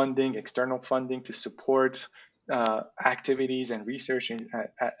seeking funding, external funding to support activities and research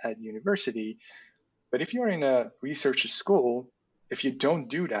at university. But if you're in a research school, if you don't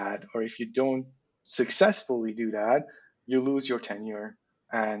do that, or if you don't successfully do that, you lose your tenure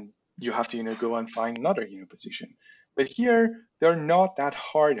and you have to go and find another position. But here, they're not that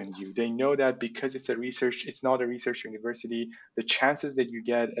hard on you. They know that because it's not a research university, the chances that you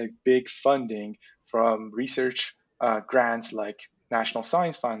get a big funding from research grants like National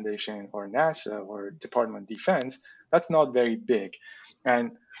Science Foundation or NASA or Department of Defense, that's not very big.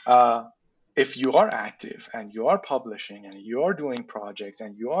 And if you are active and you are publishing and you are doing projects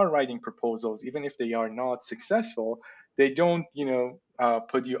and you are writing proposals, even if they are not successful, they don't,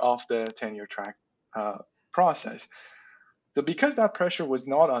 put you off the tenure track process. So because that pressure was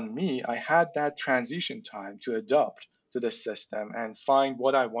not on me, I had that transition time to adapt to the system and find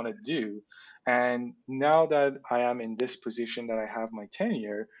what I want to do. And now that I am in this position that I have my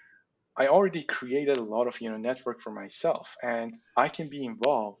tenure, I already created a lot of network for myself, and I can be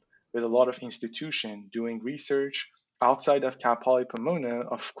involved with a lot of institutions doing research outside of Cal Poly Pomona,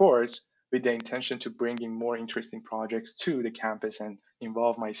 of course, with the intention to bring in more interesting projects to the campus and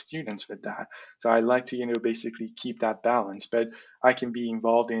involve my students with that. So I like to basically keep that balance, but I can be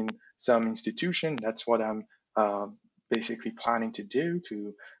involved in some institution. That's what I'm basically planning to do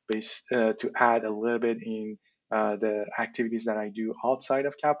to add a little bit in the activities that I do outside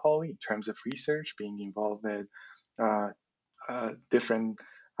of Cal Poly in terms of research, being involved with different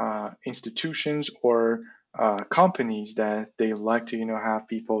institutions or companies that they like to have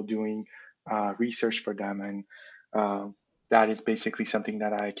people doing research for them, and that is basically something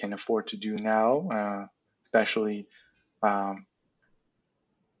that I can afford to do now, especially but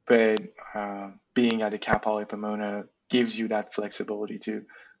being at the Cal Poly Pomona gives you that flexibility to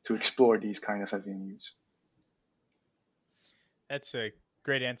explore these kind of avenues. That's a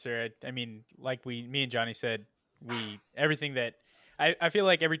great answer. I mean, like me and Johnny said, everything that I feel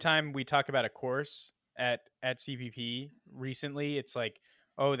like every time we talk about a course at CPP recently, it's like,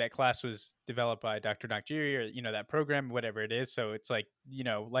 oh, that class was developed by Dr. Nakjiri, or that program, whatever it is. So it's like,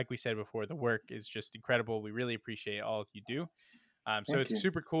 like we said before, the work is just incredible. We really appreciate all you do. So it's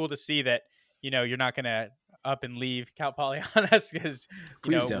super cool to see that you're not gonna up and leave Cal Poly on us, because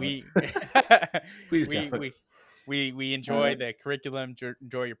Please don't. Please don't. We enjoy the curriculum,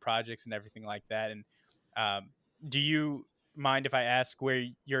 enjoy your projects and everything like that. And do you mind if I ask where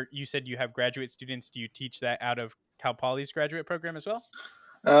you said you have graduate students? Do you teach that out of Cal Poly's graduate program as well?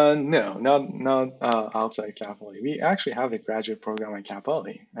 No, not outside Cal Poly. We actually have a graduate program at Cal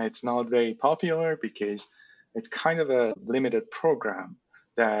Poly. It's not very popular because it's kind of a limited program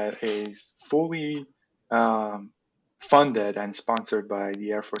that is fully funded and sponsored by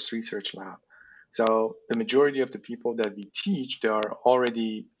the Air Force Research Lab. So the majority of the people that we teach, they are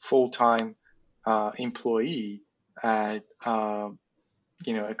already full-time employee at a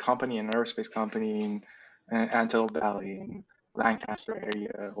company, an aerospace company in Antelope Valley, in Lancaster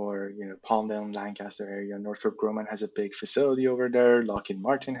area, or Palmdale, Lancaster area. Northrop Grumman has a big facility over there. Lockheed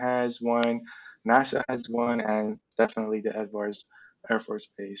Martin has one. NASA has one, and definitely the Edwards Air Force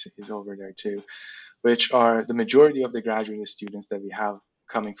Base is over there too, which are the majority of the graduate students that we have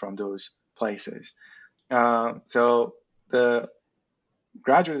coming from those places. So the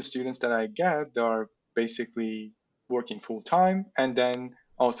graduate students that I get are basically working full time and then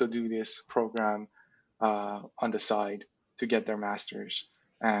also do this program on the side to get their masters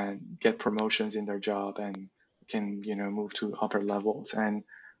and get promotions in their job and can move to upper levels. And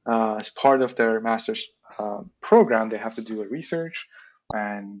as part of their master's program, they have to do a research,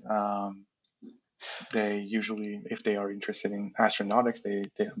 and they usually, if they are interested in astronautics,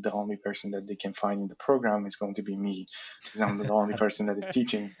 the only person that they can find in the program is going to be me, because I'm the only person that is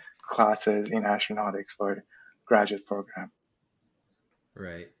teaching classes in astronautics for graduate program.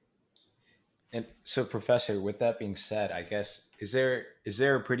 Right. And so, Professor, with that being said, I guess, is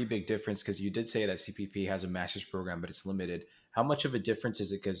there a pretty big difference? Because you did say that CPP has a master's program, but it's limited. How much of a difference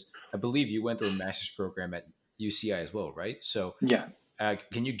is it? Because I believe you went through a master's program at UCI as well, right? So yeah,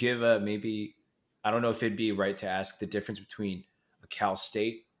 can you give maybe, I don't know if it'd be right to ask the difference between a Cal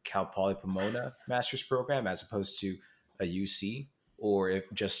State, Cal Poly Pomona master's program as opposed to a UC, or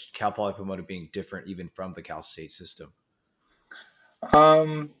if just Cal Poly Pomona being different even from the Cal State system?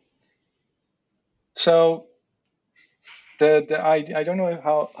 So I don't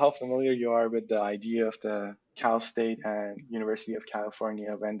know how familiar you are with the idea of the Cal State and University of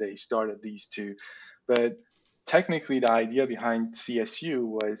California when they started these two, but technically the idea behind CSU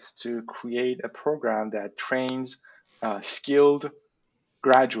was to create a program that trains skilled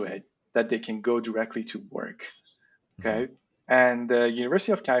graduate that they can go directly to work. Okay. And the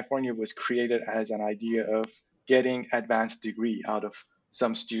University of California was created as an idea of getting advanced degree out of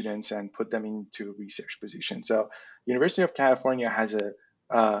some students and put them into research position. So University of California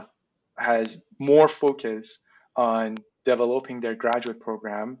has more focus on developing their graduate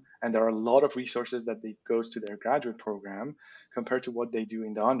program, and there are a lot of resources that they goes to their graduate program compared to what they do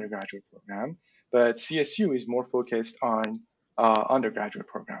in the undergraduate program. But CSU is more focused on undergraduate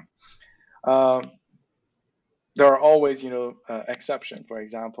program. There are always, exceptions. For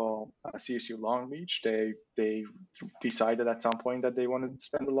example, CSU Long Beach, they decided at some point that they wanted to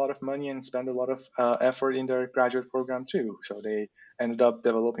spend a lot of money and spend a lot of effort in their graduate program too. So they ended up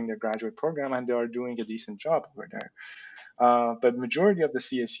developing their graduate program, and they are doing a decent job over there. But majority of the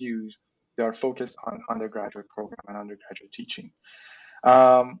CSUs, they are focused on undergraduate program and undergraduate teaching.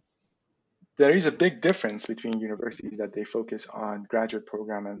 There is a big difference between universities that they focus on graduate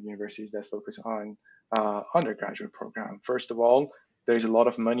program and universities that focus on undergraduate program. First of all, there's a lot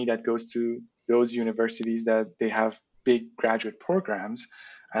of money that goes to those universities that they have big graduate programs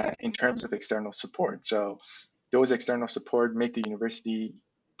in terms of external support. So those external support make the university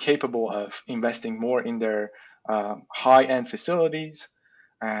capable of investing more in their high-end facilities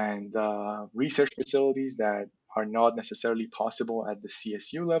and research facilities that are not necessarily possible at the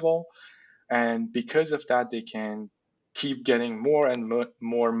CSU level. And because of that, they can keep getting more and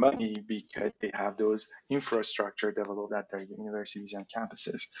more money because they have those infrastructure developed at their universities and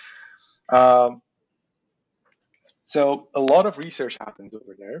campuses. So a lot of research happens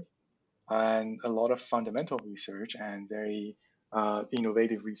over there, and a lot of fundamental research and very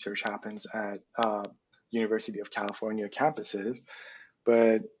innovative research happens at University of California campuses.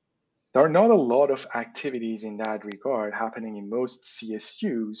 But there are not a lot of activities in that regard happening in most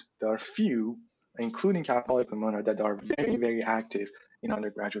CSUs. There are few, including Cal Poly Pomona, that are very, very active in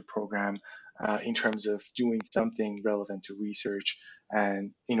undergraduate program in terms of doing something relevant to research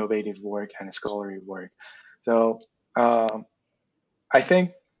and innovative work and scholarly work. So I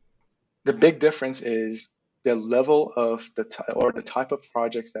think the big difference is the level of the type of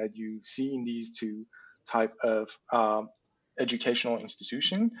projects that you see in these two type of educational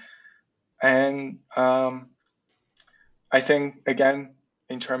institution. And I think, again,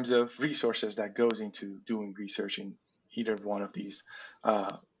 in terms of resources that goes into doing research in either one of these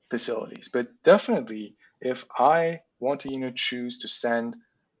facilities. But definitely, if I want to, choose to send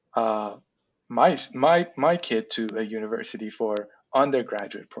my kid to a university for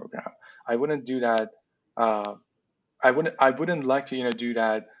undergraduate program, I wouldn't do that. I wouldn't like to, do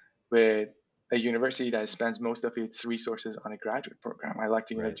that with a university that spends most of its resources on a graduate program. I like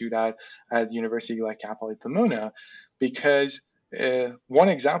to do that at a university like Cal Poly Pomona, because one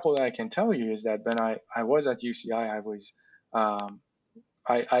example that I can tell you is that when I was at UCI,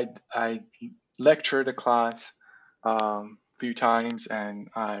 I lectured a class few times, and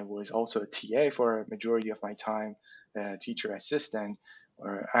I was also a TA for a majority of my time, teacher assistant,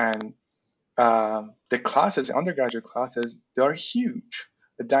 and the classes, undergraduate classes, they are huge.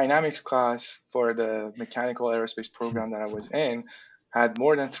 The dynamics class for the mechanical aerospace program that I was in had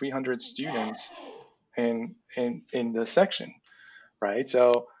more than 300 students in the section, right?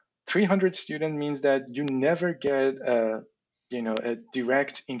 So 300 student means that you never get a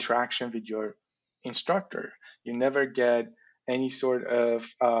direct interaction with your instructor. You never get any sort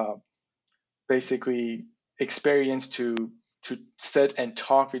of basically experience to sit and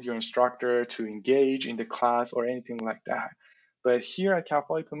talk with your instructor, to engage in the class or anything like that. But here at Cal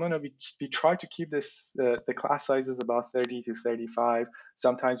Poly Pomona, we try to keep this the class sizes about 30 to 35.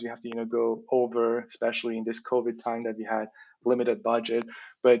 Sometimes we have to go over, especially in this COVID time that we had limited budget.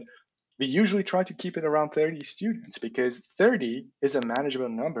 But we usually try to keep it around 30 students, because 30 is a manageable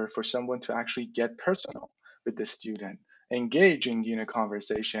number for someone to actually get personal with the student, engage in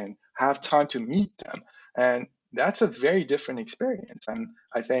conversation, have time to meet them. And that's a very different experience. And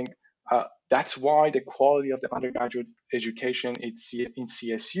I think that's why the quality of the undergraduate education in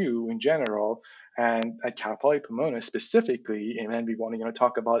CSU in general, and at Cal Poly Pomona specifically, and when we want to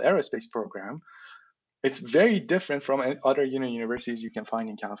talk about aerospace program, it's very different from other universities you can find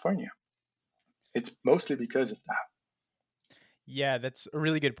in California. It's mostly because of that. Yeah, that's a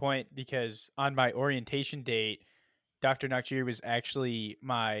really good point, because on my orientation date, Dr. Nakjiri was actually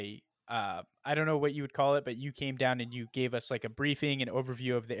my, I don't know what you would call it, but you came down and you gave us like a briefing and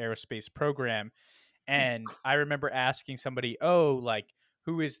overview of the aerospace program. And I remember asking somebody, oh, like,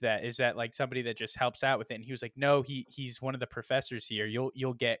 who is that? Is that like somebody that just helps out with it? And he was like, no, he's one of the professors here.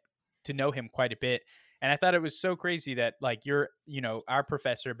 You'll get to know him quite a bit. And I thought it was so crazy that like you're, our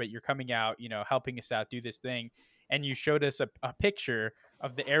professor, but you're coming out, helping us out, do this thing. and you showed us a picture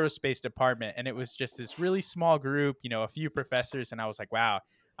of the aerospace department, and it was just this really small group, a few professors, and I was like, wow,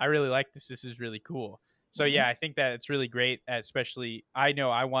 I really like this. This is really cool. So Mhm. yeah, I think that it's really great. Especially, I know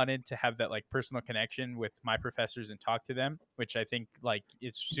I wanted to have that like personal connection with my professors and talk to them, which I think like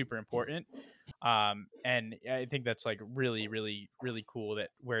is super important. And I think that's like really, really, really cool that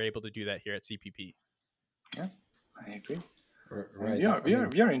we're able to do that here at CPP. Yeah, I agree. And Right. we I are mean,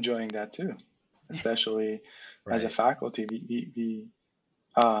 we are enjoying that too, especially as a right. faculty.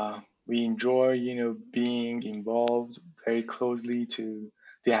 We enjoy, being involved very closely to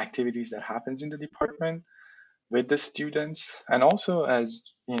the activities that happens in the department with the students, and also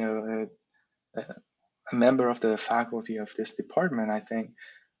as a member of the faculty of this department. I think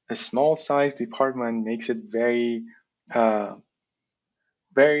a small size department makes it uh,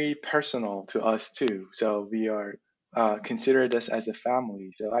 very personal to us too. So we are considered as a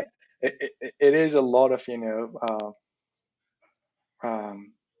family. So it is a lot of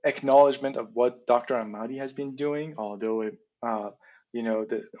acknowledgement of what Dr. Ahmadi has been doing, although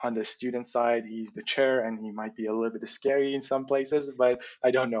on the student side, he's the chair and he might be a little bit scary in some places, but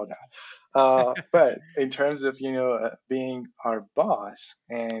I don't know that. But in terms of, being our boss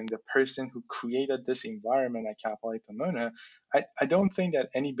and the person who created this environment at Cal Poly Pomona, I don't think that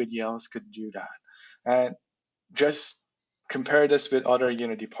anybody else could do that. And just compare this with other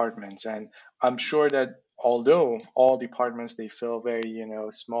departments, and I'm sure that although all departments they feel very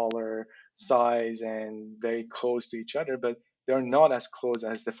smaller size and very close to each other, but they're not as close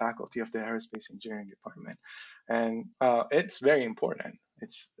as the faculty of the aerospace engineering department. And it's very important.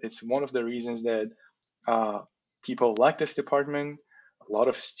 It's one of the reasons that uh, people like this department. A lot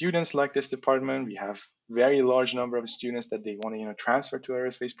of students like this department. We have very large number of students that they want to transfer to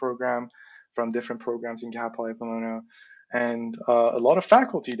aerospace program from different programs in Cal Poly Pomona, and a lot of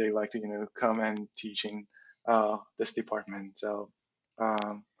faculty they like to come and teach in this department. So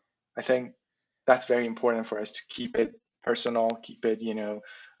um, I think that's very important for us to keep it personal, keep it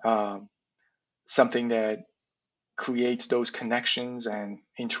um, something that creates those connections and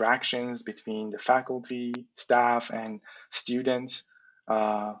interactions between the faculty, staff, and students.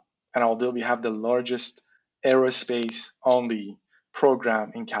 Uh, and although we have the largest aerospace only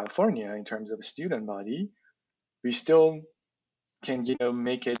program in California in terms of student body, we still can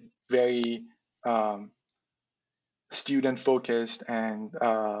make it very student focused and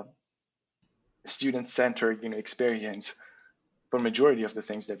student centered experience for majority of the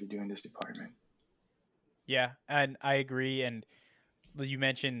things that we do in this department. Yeah, and I agree. And you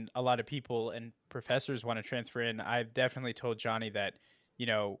mentioned a lot of people and professors want to transfer in. I've definitely told Johnny that,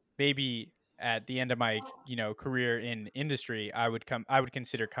 maybe at the end of my, career in industry, I would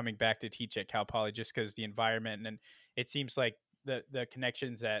consider coming back to teach at Cal Poly just because the environment, and it seems like the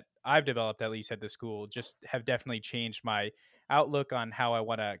connections that I've developed, at least at the school, just have definitely changed my outlook on how I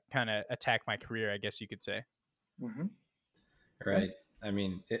want to kind of attack my career, I guess you could say. Mm-hmm. Yeah. Right. I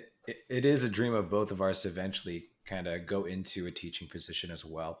mean, it is a dream of both of ours to eventually kind of go into a teaching position as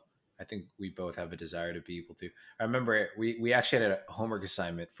well. I think we both have a desire to be able to. I remember we actually had a homework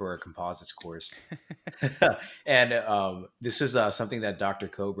assignment for a composites course. And this is something that Dr.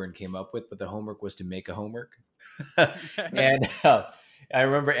 Coburn came up with, but the homework was to make a homework. And I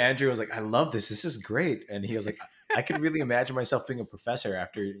remember Andrew was like, I love this. This is great. And he was like, I could really imagine myself being a professor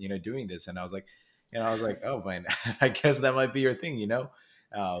after, doing this. And I was like, oh man, I guess that might be your thing,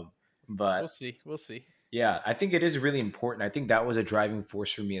 Um, We'll but see. We'll see. yeah, I think it is really important. I think that was a driving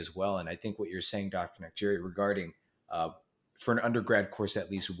force for me as well. And I think what you're saying, Dr. Nakjiri, regarding uh, for an undergrad course,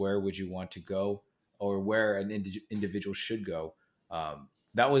 at least, where would you want to go or where an individual should go?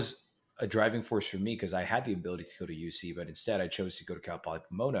 That was a driving force for me because I had the ability to go to UC, but instead I chose to go to Cal Poly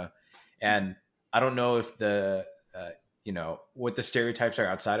Pomona. And I don't know if what the stereotypes are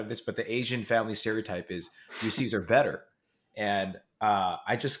outside of this, but the Asian family stereotype is UCs are better. And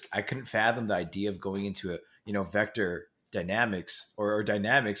I couldn't fathom the idea of going into a vector dynamics or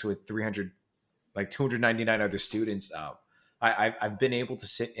dynamics with 300 like 299 other students. I've been able to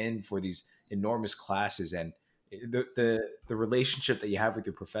sit in for these enormous classes, and the relationship that you have with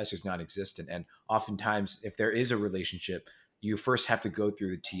your professor is non-existent. And oftentimes, if there is a relationship, you first have to go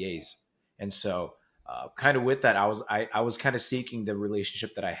through the TAs. And so, kind of with that, I was kind of seeking the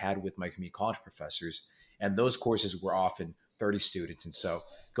relationship that I had with my community college professors, and those courses were often 30 students. And so,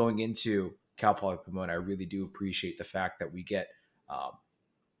 going into Cal Poly Pomona, I really do appreciate the fact that we get um,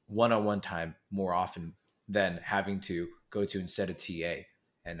 one-on-one time more often than having to go to instead of TA.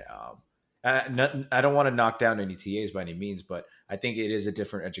 And I don't want to knock down any TAs by any means, but I think it is a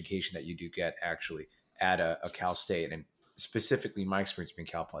different education that you do get actually at a Cal State, and specifically my experience being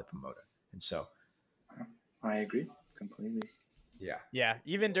Cal Poly Pomona. And so, I agree completely. Yeah. Yeah,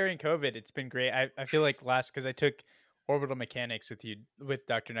 even during COVID, it's been great. I feel like because I took orbital mechanics with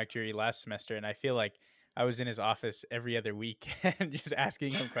Dr. Nakjiri last semester, and I feel like I was in his office every other week and just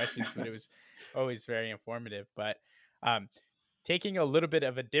asking him questions, but it was always very informative. But um, taking a little bit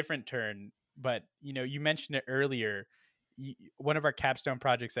of a different turn, but you mentioned it earlier. One of our capstone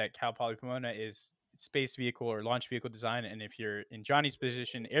projects at Cal Poly Pomona is space vehicle or launch vehicle design, and if you're in Johnny's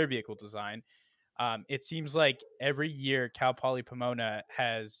position, air vehicle design. It seems like every year Cal Poly Pomona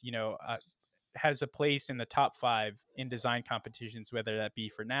has a place in the top 5 in design competitions, whether that be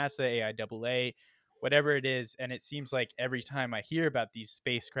for NASA, AIAA, whatever it is. And it seems like every time I hear about these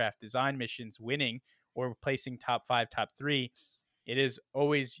spacecraft design missions winning or placing top 5, top 3, it is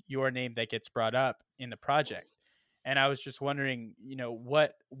always your name that gets brought up in the project. And I was just wondering,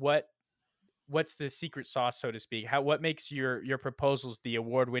 what's the secret sauce, so to speak? What makes your proposals the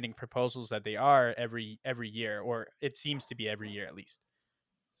award-winning proposals that they are every year, or it seems to be every year at least?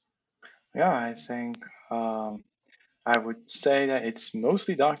 Yeah, I think I would say that it's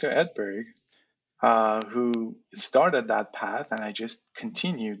mostly Dr. Edberg who started that path, and I just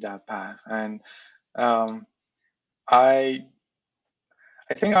continued that path. And um, I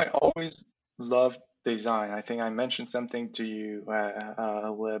I think I always loved design. I think I mentioned something to you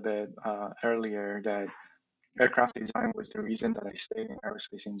a little bit earlier that aircraft design was the reason that I stayed in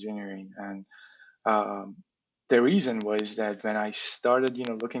aerospace engineering. And um, the reason was that when I started,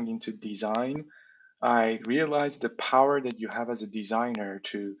 looking into design, I realized the power that you have as a designer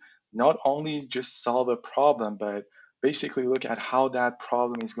to not only just solve a problem, but basically look at how that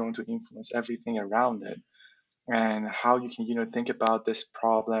problem is going to influence everything around it, and how you can think about this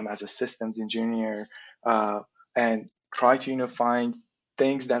problem as a systems engineer, uh, and try to find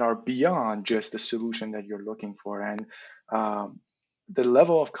things that are beyond just the solution that you're looking for. And um, the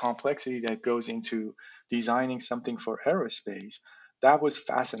level of complexity that goes into designing something for aerospace, that was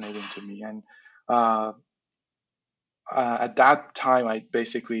fascinating to me. And uh, at that time, I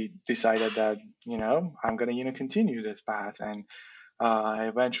basically decided that I'm going to continue this path. And I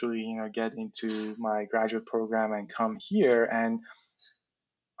eventually get into my graduate program and come here. And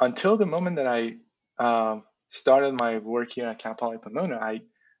until the moment that I started my work here at Cal Poly Pomona, I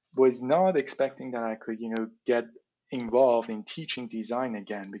was not expecting that I could get involved in teaching design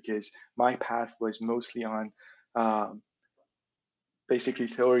again, because my path was mostly on um, basically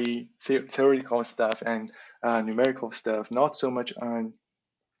theoretical stuff and numerical stuff, not so much on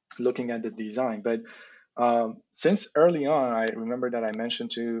looking at the design. But since early on, I remember that I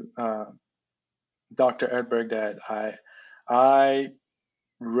mentioned to Dr. Edberg that I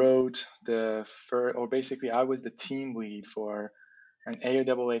wrote the first, or basically I was the team lead for an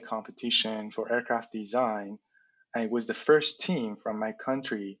AOAA competition for aircraft design, and it was the first team from my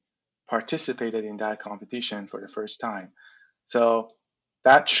country participated in that competition for the first time. So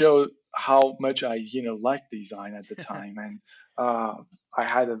that showed how much I liked design at the time. And uh, I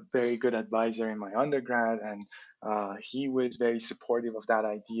had a very good advisor in my undergrad, and he was very supportive of that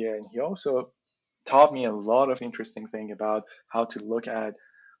idea. And he also taught me a lot of interesting thing about how to look at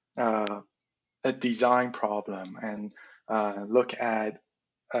uh, a design problem, and look at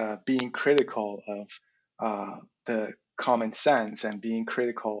being critical of the common sense, and being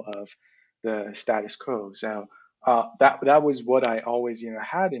critical of the status quo. So that was what I always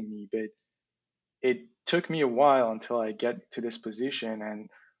had in me. But it took me a while until I get to this position. And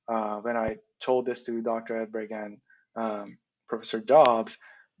when I told this to Dr. Edberg and Professor Dobbs,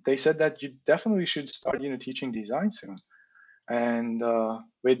 they said that you definitely should start teaching design soon. And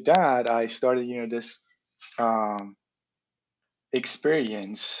with that, I started this um,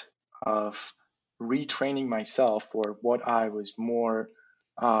 experience of retraining myself for what I was more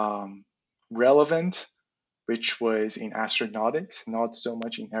um, relevant, which was in astronautics, not so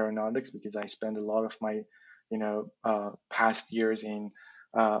much in aeronautics, because I spent a lot of my past years in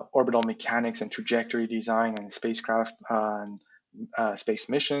orbital mechanics and trajectory design and spacecraft and space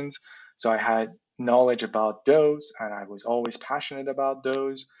missions. So I had knowledge about those, and I was always passionate about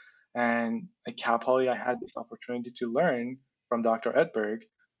those. And at Cal Poly, I had this opportunity to learn from Dr. Edberg.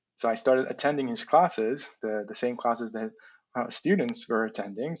 So I started attending his classes, the same classes that students were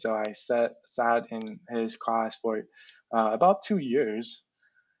attending. So I sat in his class for about 2 years.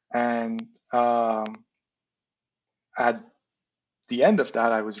 And at the end of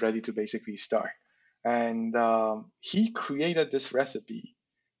that, I was ready to basically start. And he created this recipe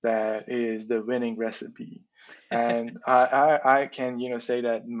that is the winning recipe. And I can say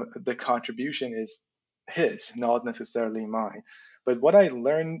that the contribution is his, not necessarily mine. But what I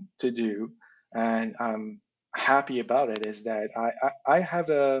learned to do, and I'm happy about it, is that I have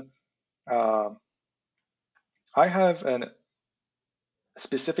a uh, I have a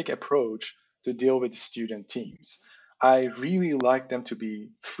specific approach to deal with student teams. I really like them to be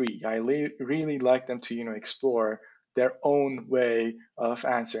free. I really like them to, explore their own way of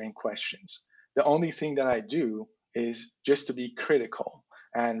answering questions. The only thing that I do is just to be critical.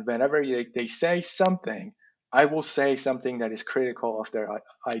 And whenever they say something, I will say something that is critical of their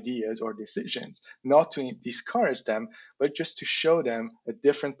ideas or decisions, not to discourage them, but just to show them a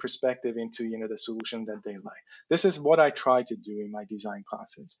different perspective into, the solution that they like. This is what I try to do in my design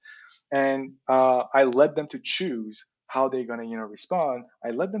classes. And I let them to choose how they're going to respond.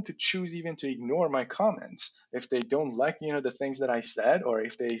 I let them to choose even to ignore my comments if they don't like the things that I said, or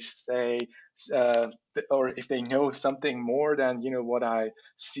if they say uh, or if they know something more than what I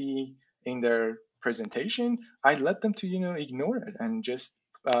see in their presentation. I let them to ignore it and just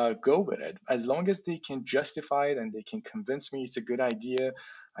go with it. As long as they can justify it and they can convince me it's a good idea,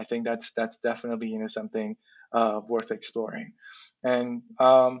 I think that's definitely something worth exploring. And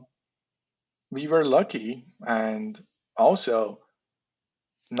we were lucky, and also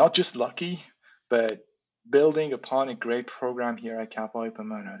not just lucky, but building upon a great program here at Cal Poly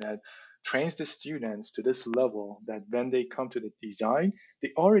Pomona that trains the students to this level that when they come to the design,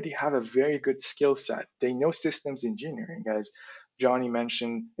 they already have a very good skill set. They know systems engineering. As Johnny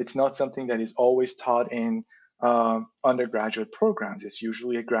mentioned, it's not something that is always taught in undergraduate programs. It's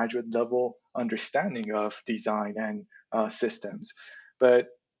usually a graduate level understanding of design and systems. But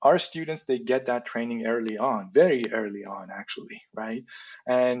our students, they get that training early on, very early on, actually, right?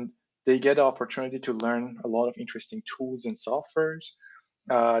 And they get the opportunity to learn a lot of interesting tools and softwares.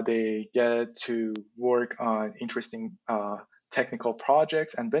 They get to work on interesting technical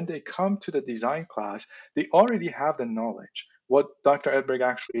projects. And when they come to the design class, they already have the knowledge. What Dr. Edberg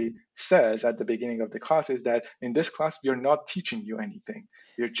actually says at the beginning of the class is that in this class, we are not teaching you anything.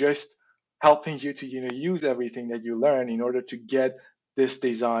 We're just helping you to use everything that you learn in order to get this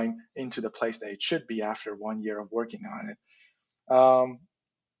design into the place that it should be after 1 year of working on it.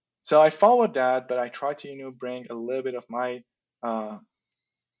 So I followed that, but I tried to bring a little bit of my uh,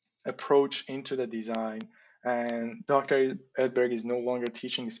 approach into the design. And Dr. Edberg is no longer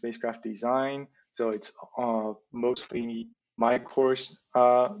teaching spacecraft design, so it's mostly my course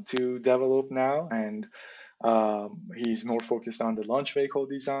to develop now, and he's more focused on the launch vehicle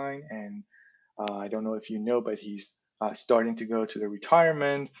design. And I don't know if you know, but he's starting to go to the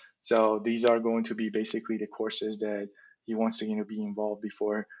retirement. So these are going to be basically the courses that he wants to be involved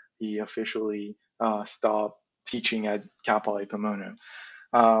before he officially stop teaching at Cal Poly Pomona.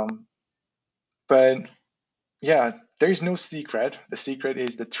 Um, but yeah, there's no secret. The secret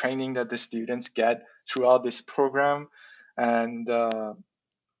is the training that the students get throughout this program, and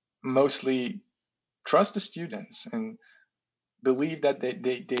mostly trust the students and believe that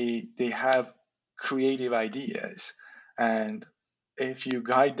they have creative ideas. And if you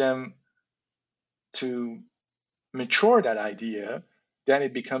guide them to mature that idea, then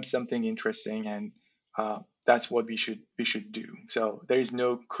it becomes something interesting, and that's what we should do. So there is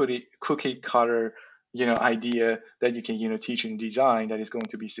no cookie cutter idea that you can teach in design that is going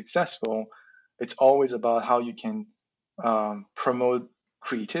to be successful. It's always about how you can promote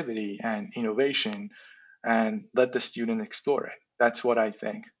creativity and innovation and let the student explore it. That's what I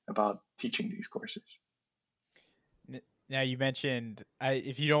think about teaching these courses. Now you mentioned,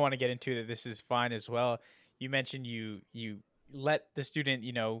 if you don't want to get into it, this is fine as well. You mentioned you let the student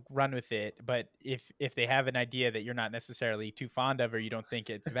run with it, but if they have an idea that you're not necessarily too fond of or you don't think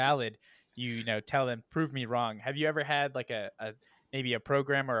it's valid, you tell them, prove me wrong. Have you ever had like a maybe a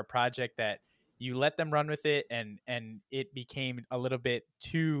program or a project that you let them run with it and it became a little bit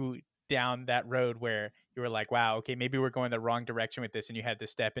too down that road where you were like, wow, okay, maybe we're going the wrong direction with this, and you had to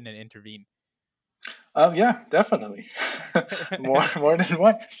step in and intervene? Yeah, definitely, more than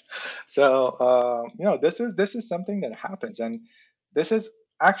once. So this is something that happens, and this is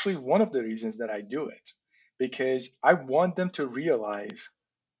actually one of the reasons that I do it, because I want them to realize,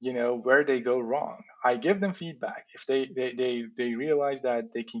 where they go wrong. I give them feedback. If they realize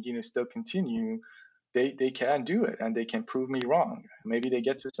that they can still continue, they can do it and they can prove me wrong. Maybe they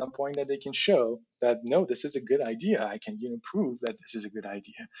get to some point that they can show that no, this is a good idea. I can prove that this is a good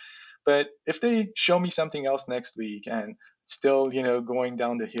idea. But if they show me something else next week and still, going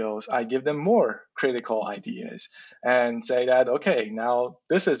down the hills, I give them more critical ideas and say that, okay, now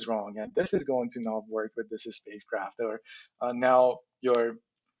this is wrong and this is going to not work with this spacecraft, or now your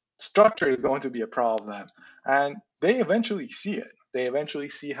structure is going to be a problem. And they eventually see it. They eventually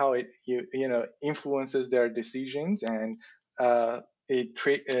see how it influences their decisions, and it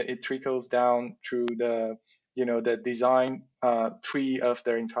trickles down through the the design tree of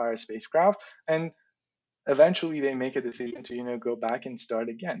their entire spacecraft. And eventually they make a decision to go back and start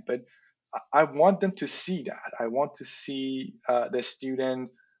again. But I want them to see that. I want to see the student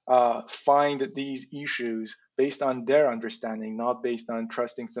find these issues based on their understanding, not based on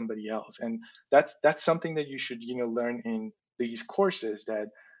trusting somebody else. And that's something that you should learn in these courses, that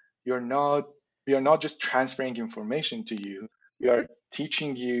you're not we are not just transferring information to you. We are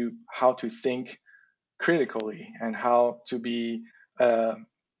teaching you how to think critically and how to be uh,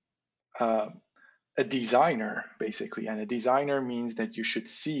 uh, a designer, basically. And a designer means that you should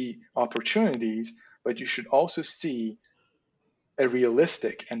see opportunities, but you should also see a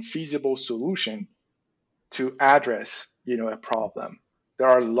realistic and feasible solution to address, a problem. There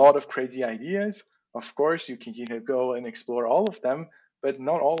are a lot of crazy ideas. Of course, you can go and explore all of them, but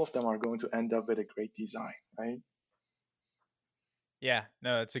not all of them are going to end up with a great design, right? Yeah,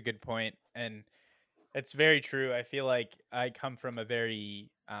 no, that's a good point, and it's very true. I feel like I come from a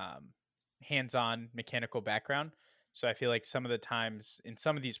very hands-on mechanical background, so I feel like some of the times in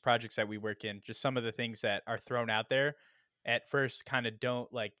some of these projects that we work in, just some of the things that are thrown out there at first kind of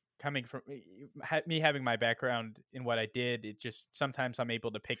don't like coming from me having my background in what I did. It just sometimes I'm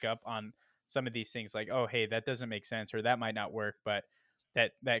able to pick up on some of these things like, oh, hey, that doesn't make sense or that might not work, but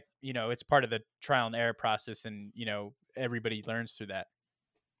that it's part of the trial and error process, and everybody learns through that.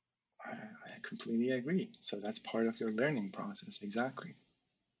 I completely agree. So that's part of your learning process, exactly.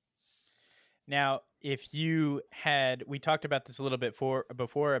 Now, if you had, we talked about this a little bit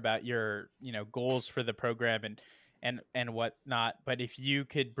before about your, goals for the program and whatnot. But if you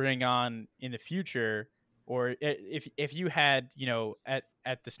could bring on in the future, or if you had,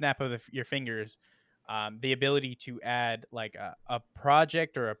 at the snap of your fingers, the ability to add like a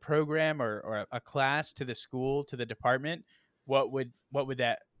project or a program or a class to the school, to the department, what would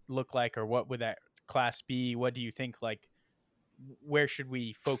that look like, or what would that class be? What do you think, like, where should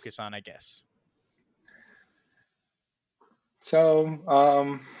we focus on, I guess? So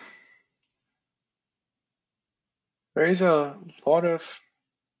there is a lot of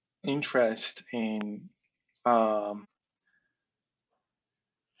interest in um,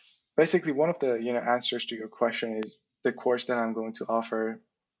 basically one of the answers to your question is the course that I'm going to offer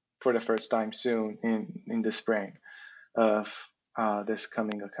for the first time soon in the spring of this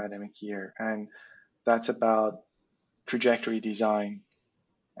coming academic year, and that's about trajectory design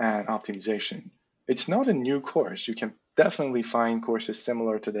and optimization. It's not a new course. You can definitely find courses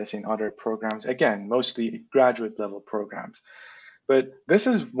similar to this in other programs, again, mostly graduate level programs. But this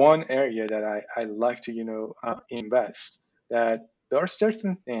is one area that I like to, invest, that there are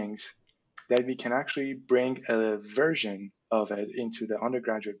certain things that we can actually bring a version of it into the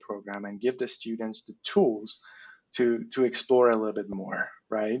undergraduate program and give the students the tools to explore a little bit more,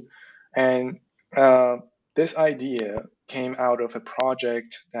 right? And uh, this idea came out of a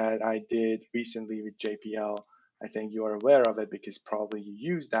project that I did recently with JPL. I think you are aware of it because probably you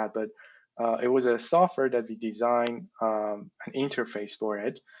use that, but it was a software that we designed an interface for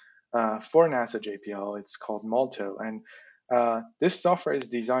it for NASA JPL. It's called Malto, and this software is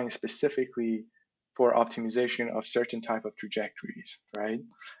designed specifically for optimization of certain type of trajectories, right?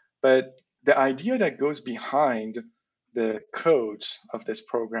 But the idea that goes behind the codes of this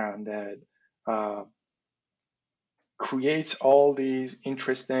program that uh, creates all these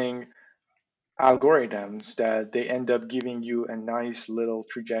interesting algorithms that they end up giving you a nice little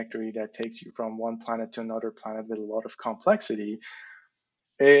trajectory that takes you from one planet to another planet with a lot of complexity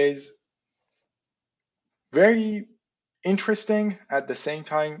is very interesting, at the same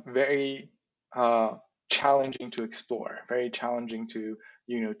time very uh, challenging to explore, very challenging to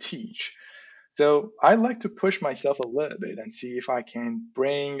teach. So I like to push myself a little bit and see if I can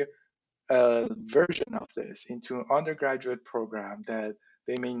bring a version of this into an undergraduate program that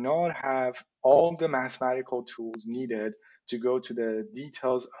they may not have all the mathematical tools needed to go to the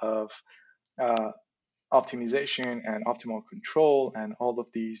details of uh, optimization and optimal control and all of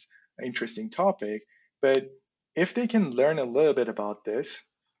these interesting topics. But if they can learn a little bit about this,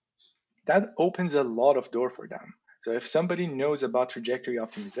 that opens a lot of door for them. So if somebody knows about trajectory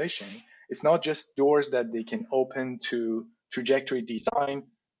optimization, it's not just doors that they can open to trajectory design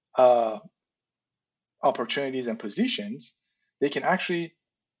uh, opportunities and positions, they can actually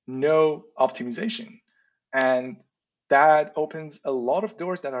know optimization. And that opens a lot of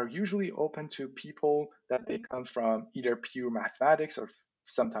doors that are usually open to people that they come from either pure mathematics or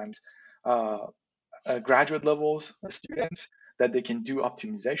sometimes uh, graduate levels students, that they can do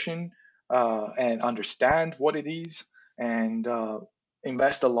optimization and understand what it is and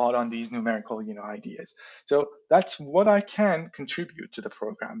invest a lot on these numerical ideas. So that's what I can contribute to the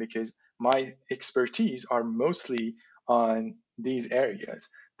program, because my expertise are mostly on these areas.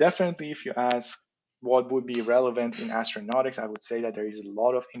 Definitely, if you ask what would be relevant in astronautics, I would say that there is a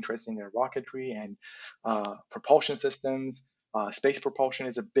lot of interest in the rocketry and propulsion systems. Space propulsion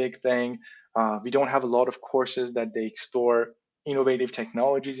is a big thing. We don't have a lot of courses that they explore innovative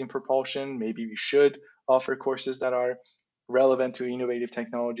technologies in propulsion. Maybe we should offer courses that are relevant to innovative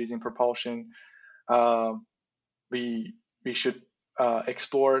technologies in propulsion. Um, we we should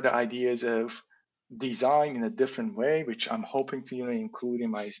explore the ideas of design in a different way, which I'm hoping to include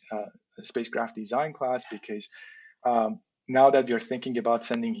in my spacecraft design class, because now that we are thinking about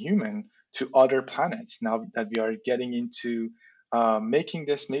sending human to other planets, now that we are getting into making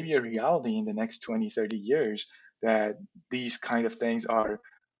this maybe a reality in the next 20, 30 years, that these kind of things are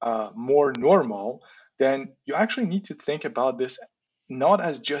more normal, then you actually need to think about this not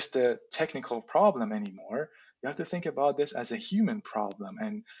as just a technical problem anymore. You have to think about this as a human problem,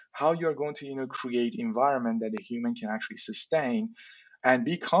 and how you're going to create environment that a human can actually sustain and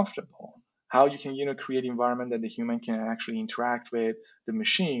be comfortable. How you can create environment that the human can actually interact with the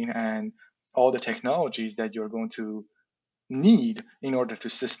machine and all the technologies that you're going to need in order to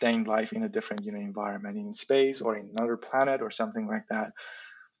sustain life in a different environment, in space or in another planet or something like that,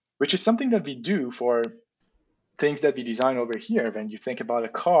 which is something that we do for things that we design over here. When you think about a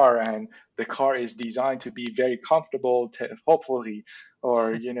car, and the car is designed to be very comfortable, hopefully,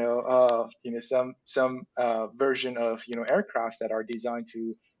 or some version of aircrafts that are designed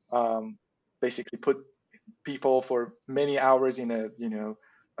to basically put people for many hours in a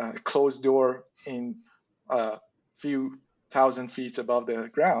closed door in a few thousand feet above the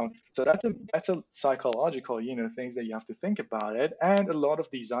ground. So that's a psychological things that you have to think about it, and a lot of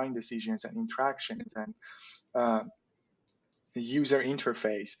design decisions and interactions and uh, user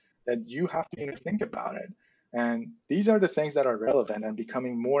interface that you have to think about it. And these are the things that are relevant and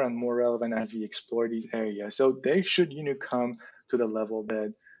becoming more and more relevant as we explore these areas. So they should come to the level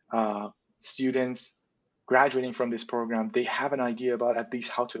that students graduating from this program, they have an idea about at least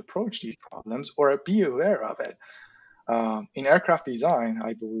how to approach these problems or be aware of it. In aircraft design,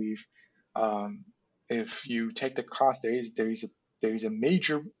 I believe, if you take the class, there is a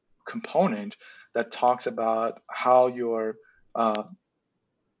major component that talks about how your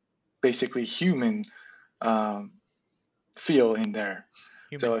basically human um, feel in there.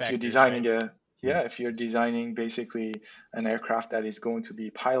 Human So if you're factors, designing right? if you're designing basically an aircraft that is going to be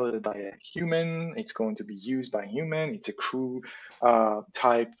piloted by a human, it's going to be used by a human, it's a crew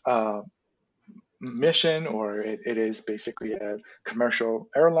type mission, or it is basically a commercial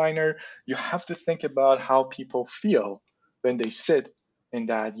airliner, you have to think about how people feel when they sit in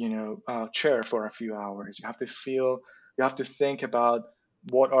that chair for a few hours. You have to think about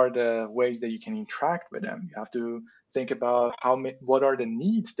what are the ways that you can interact with them. You have to think about what are the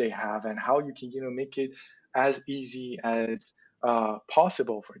needs they have, and how you can make it as easy as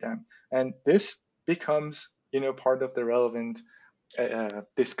possible for them. And this becomes part of the relevant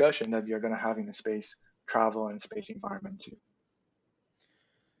discussion that we are going to have in the space travel and space environment too.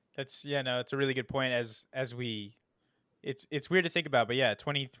 That's yeah, no, it's a really good point. As we, it's weird to think about, but yeah,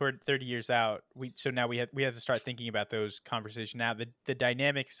 20, 30 years out, now we have to start thinking about those conversations now. The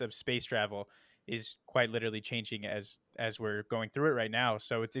dynamics of space travel is quite literally changing as we're going through it right now.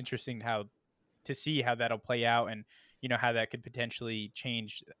 So it's interesting to see how that'll play out, and how that could potentially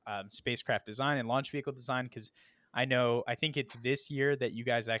change spacecraft design and launch vehicle design. Because I think it's this year that you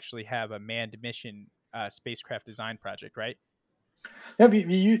guys actually have a manned mission spacecraft design project, right? Yeah,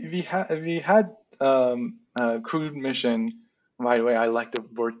 we had a crewed mission. By the way, I like the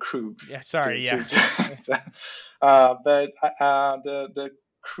word crew. Yeah, sorry, yeah. But the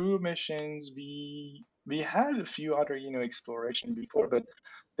crew missions, we had a few other exploration before, but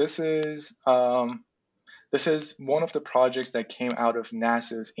this is this is one of the projects that came out of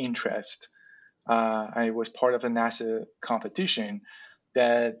NASA's interest. I was part of a NASA competition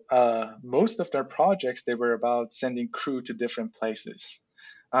that most of their projects, they were about sending crew to different places.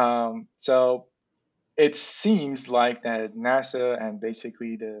 So it seems like that NASA and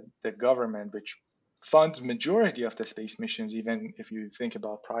basically the government, which funds majority of the space missions, even if you think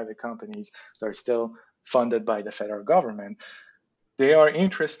about private companies that are still funded by the federal government, they are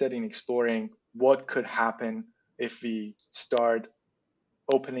interested in exploring what could happen if we start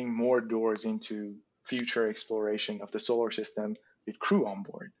opening more doors into future exploration of the solar system with crew on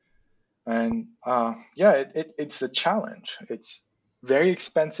board. And it's a challenge. It's very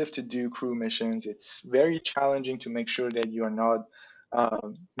expensive to do crew missions. It's very challenging to make sure that you are not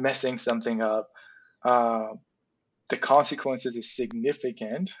messing something up. Uh, the consequences is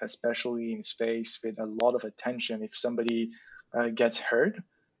significant, especially in space with a lot of attention. If somebody gets hurt,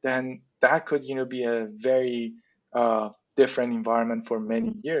 then that could be a very different environment for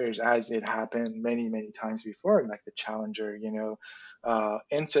many years, as it happened many times before, like the Challenger,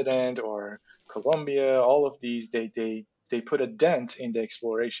 incident, or Columbia. All of these, they put a dent in the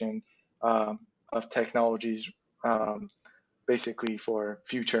exploration um, of technologies, um, basically for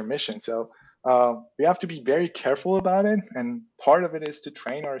future missions. So we have to be very careful about it, and part of it is to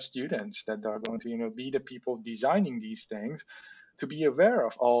train our students that are going to be the people designing these things, to be aware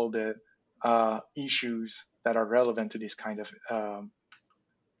of all the issues that are relevant to this kind of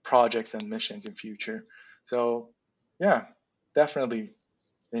projects and missions in future. So yeah, definitely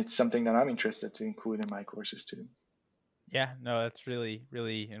it's something that I'm interested to include in my courses too. Yeah, no, that's really,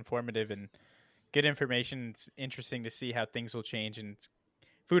 really informative and good information. It's interesting to see how things will change, and it's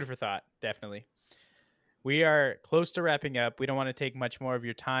food for thought, definitely. We are close to wrapping up. We don't want to take much more of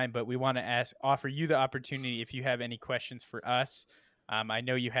your time, but we want to offer you the opportunity if you have any questions for us. I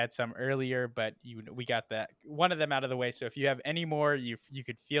know you had some earlier, but we got that one of them out of the way. So if you have any more, you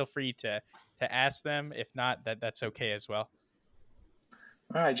could feel free to ask them. If not, that's okay as well.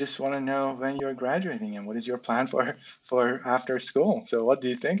 I just want to know when you're graduating and what is your plan for after school. So what do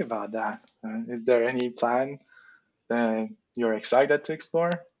you think about that? Is there any plan that you're excited to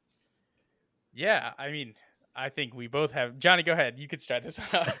explore? Yeah, I mean, I think we both have. Johnny, go ahead. You could start this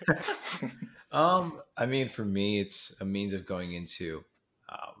off. I mean, for me, it's a means of going into,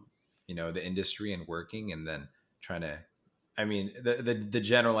 the industry and working, and then trying to. I mean, the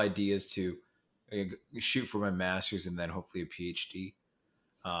general idea is to shoot for my master's and then hopefully a PhD.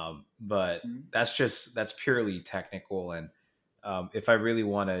 But that's purely technical, and if I really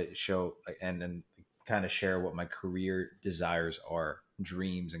want to show and kind of share what my career desires are,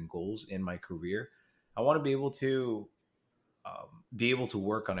 dreams and goals in my career, I want to be able to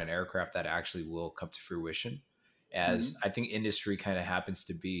work on an aircraft that actually will come to fruition. As I think industry kind of happens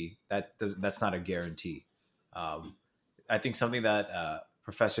to be, that's not a guarantee. Um, I think something that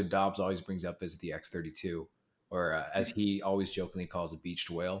Professor Dobbs always brings up is the X-32, or as he always jokingly calls, a beached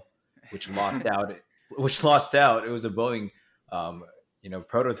whale, which lost out. Which lost out. It was a Boeing,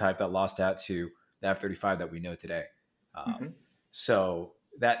 prototype that lost out to the F-35 that we know today. So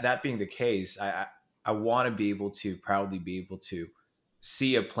that being the case, I want to be able to proudly be able to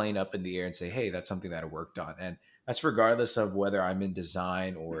see a plane up in the air and say, hey, that's something that I worked on. And that's regardless of whether I'm in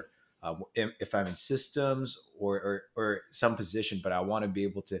design or if I'm in systems or some position, but I want to be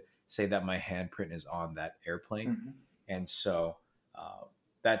able to say that my handprint is on that airplane. And so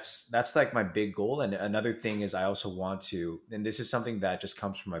that's like my big goal. And another thing is I also want to, and this is something that just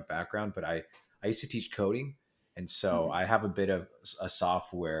comes from my background, but I used to teach coding. And so I have a bit of a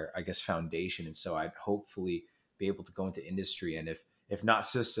software, I guess, foundation. And so I'd hopefully be able to go into industry, and if not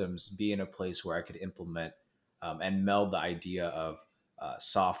systems, be in a place where I could implement and meld the idea of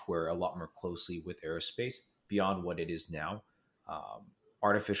software a lot more closely with aerospace beyond what it is now,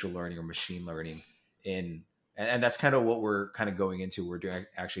 artificial learning or machine learning and that's kind of what we're kind of going into. We're doing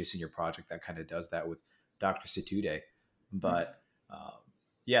actually a senior project that kind of does that with Dr. Situde. But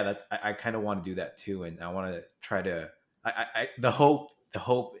yeah, that's I kind of want to do that too, and I want to try to. The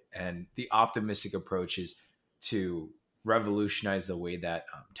hope and the optimistic approach is to revolutionize the way that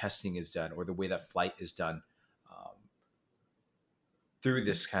testing is done, or the way that flight is done through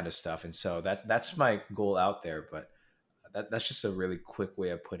this kind of stuff. And so that's my goal out there. But that's just a really quick way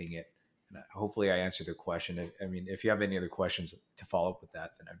of putting it. And hopefully I answered the question. I mean, if you have any other questions to follow up with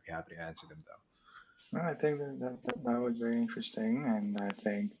that, then I'd be happy to answer them though. I think that was very interesting, and I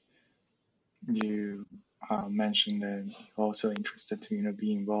think you mentioned that you're also interested to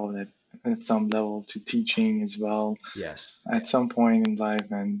be involved at some level to teaching as well. Yes. At some point in life,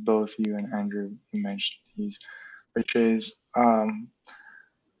 and both you and Andrew mentioned these, which is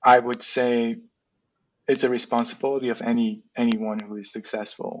I would say it's a responsibility of anyone who is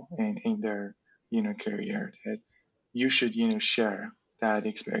successful in their career, that you should share that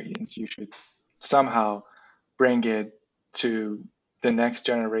experience. You should somehow bring it to the next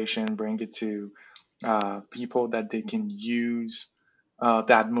generation, bring it to people that they can use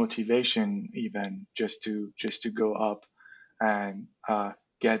that motivation, even just to go up and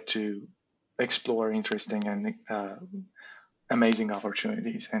get to explore interesting and amazing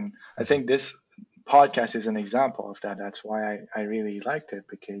opportunities. And I think this podcast is an example of that. That's why I really liked it,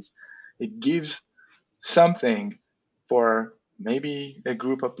 because it gives something for maybe a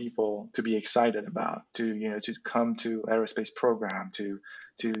group of people to be excited about, to to come to aerospace program, to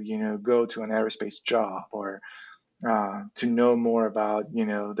go to an aerospace job, or to know more about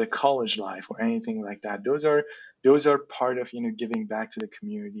the college life or anything like that. Those are part of giving back to the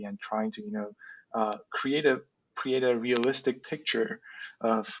community and trying to create a realistic picture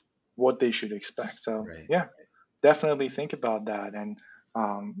of what they should expect. So Right. yeah, definitely think about that. And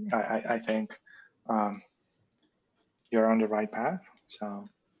I think um, you're on the right path. So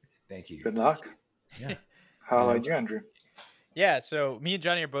Thank you. good luck. Yeah. How And about you, Andrew? Yeah, so me and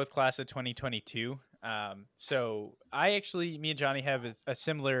Johnny are both class of 2022. So me and Johnny have a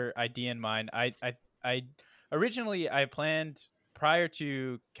similar idea in mind. I originally I planned prior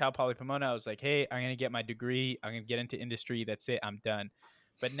to Cal Poly Pomona. I was like, hey, I'm gonna get my degree. I'm gonna get into industry. That's it. I'm done.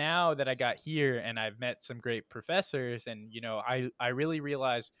 But now that I got here and I've met some great professors, and I really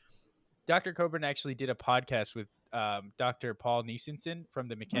realized Dr. Coburn actually did a podcast with Dr. Paul Niesenson from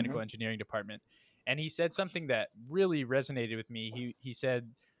the Hmm. mechanical engineering department. And he said something that really resonated with me. He said,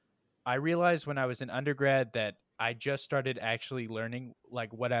 I realized when I was an undergrad that I just started actually learning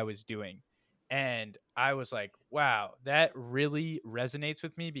like what I was doing. And I was like, wow, that really resonates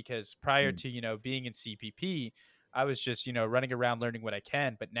with me because prior Mm. to, being in CPP, I was just, running around learning what I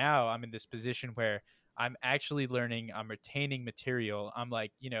can. But now I'm in this position where I'm actually learning, I'm retaining material. I'm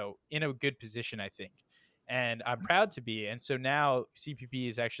like, in a good position, I think. And I'm proud to be. And so now CPP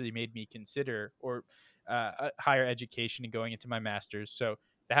has actually made me consider higher education and going into my master's. So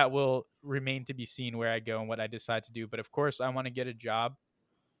that will remain to be seen where I go and what I decide to do. But of course, I want to get a job.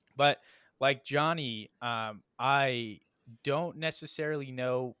 But like Johnny, I don't necessarily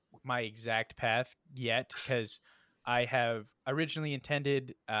know my exact path yet because I have originally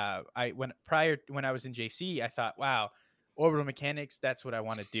intended. When I was in JC, I thought, wow, orbital mechanics, that's what I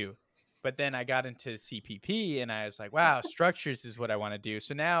want to do. But then I got into CPP and I was like, wow, structures is what I want to do.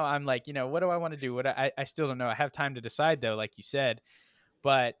 So now I'm like, what do I want to do? I still don't know. I have time to decide though, like you said.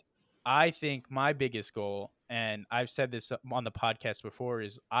 But I think my biggest goal, and I've said this on the podcast before,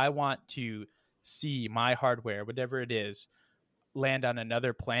 is I want to see my hardware, whatever it is, land on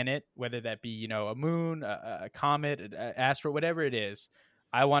another planet, whether that be, a moon, a comet, an asteroid, whatever it is.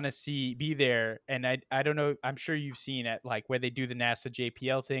 I want to be there. And I don't know, I'm sure you've seen it, like where they do the NASA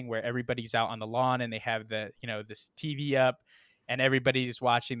JPL thing where everybody's out on the lawn and they have this TV up and everybody's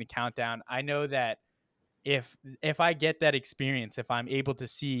watching the countdown. I know that if I get that experience, if I'm able to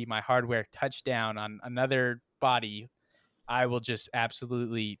see my hardware touch down on another body, I will just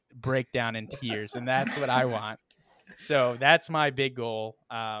absolutely break down in tears, and that's what I want. So that's my big goal,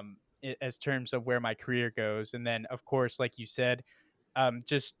 as terms of where my career goes. And then, of course, like you said,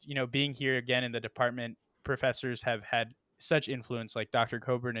 just being here again in the department, professors have had such influence, like Dr.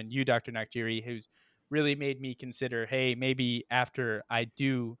 Coburn and you, Dr. Nakjiri, who's really made me consider, hey, maybe after I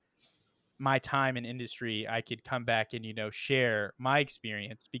do my time in industry, I could come back and, share my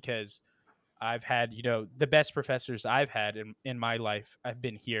experience because I've had, the best professors I've had in my life. I've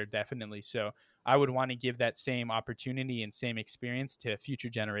been here definitely. So I would want to give that same opportunity and same experience to future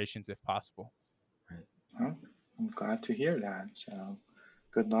generations if possible. Right. Well, I'm glad to hear that. So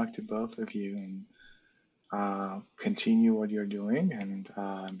good luck to both of you, and continue what you're doing. And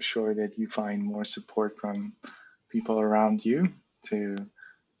I'm sure that you find more support from people around you to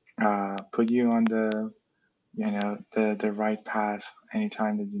put you on the right path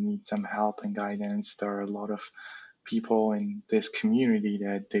anytime that you need some help and guidance. There are a lot of people in this community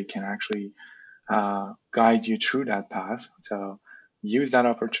that they can actually guide you through that path. So use that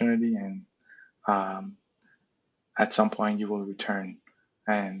opportunity, and um, at some point you will return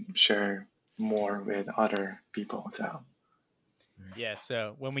and share more with other people. So Yeah.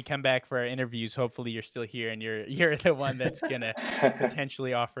 So when we come back for our interviews, hopefully you're still here and you're the one that's gonna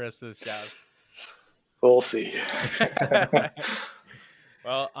potentially offer us those jobs. we'll see.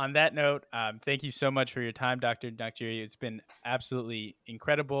 Well, on that note, thank you so much for your time, Dr. Nakjiri. It's been absolutely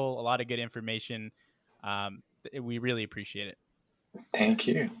incredible. A lot of good information. We really appreciate it. Thank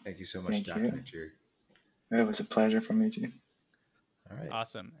you. Thank you so much, Thank Dr. you. Nakjiri. It was a pleasure for me too. All right.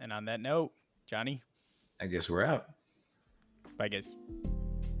 Awesome. And on that note, Johnny, I guess we're out. bye, guys.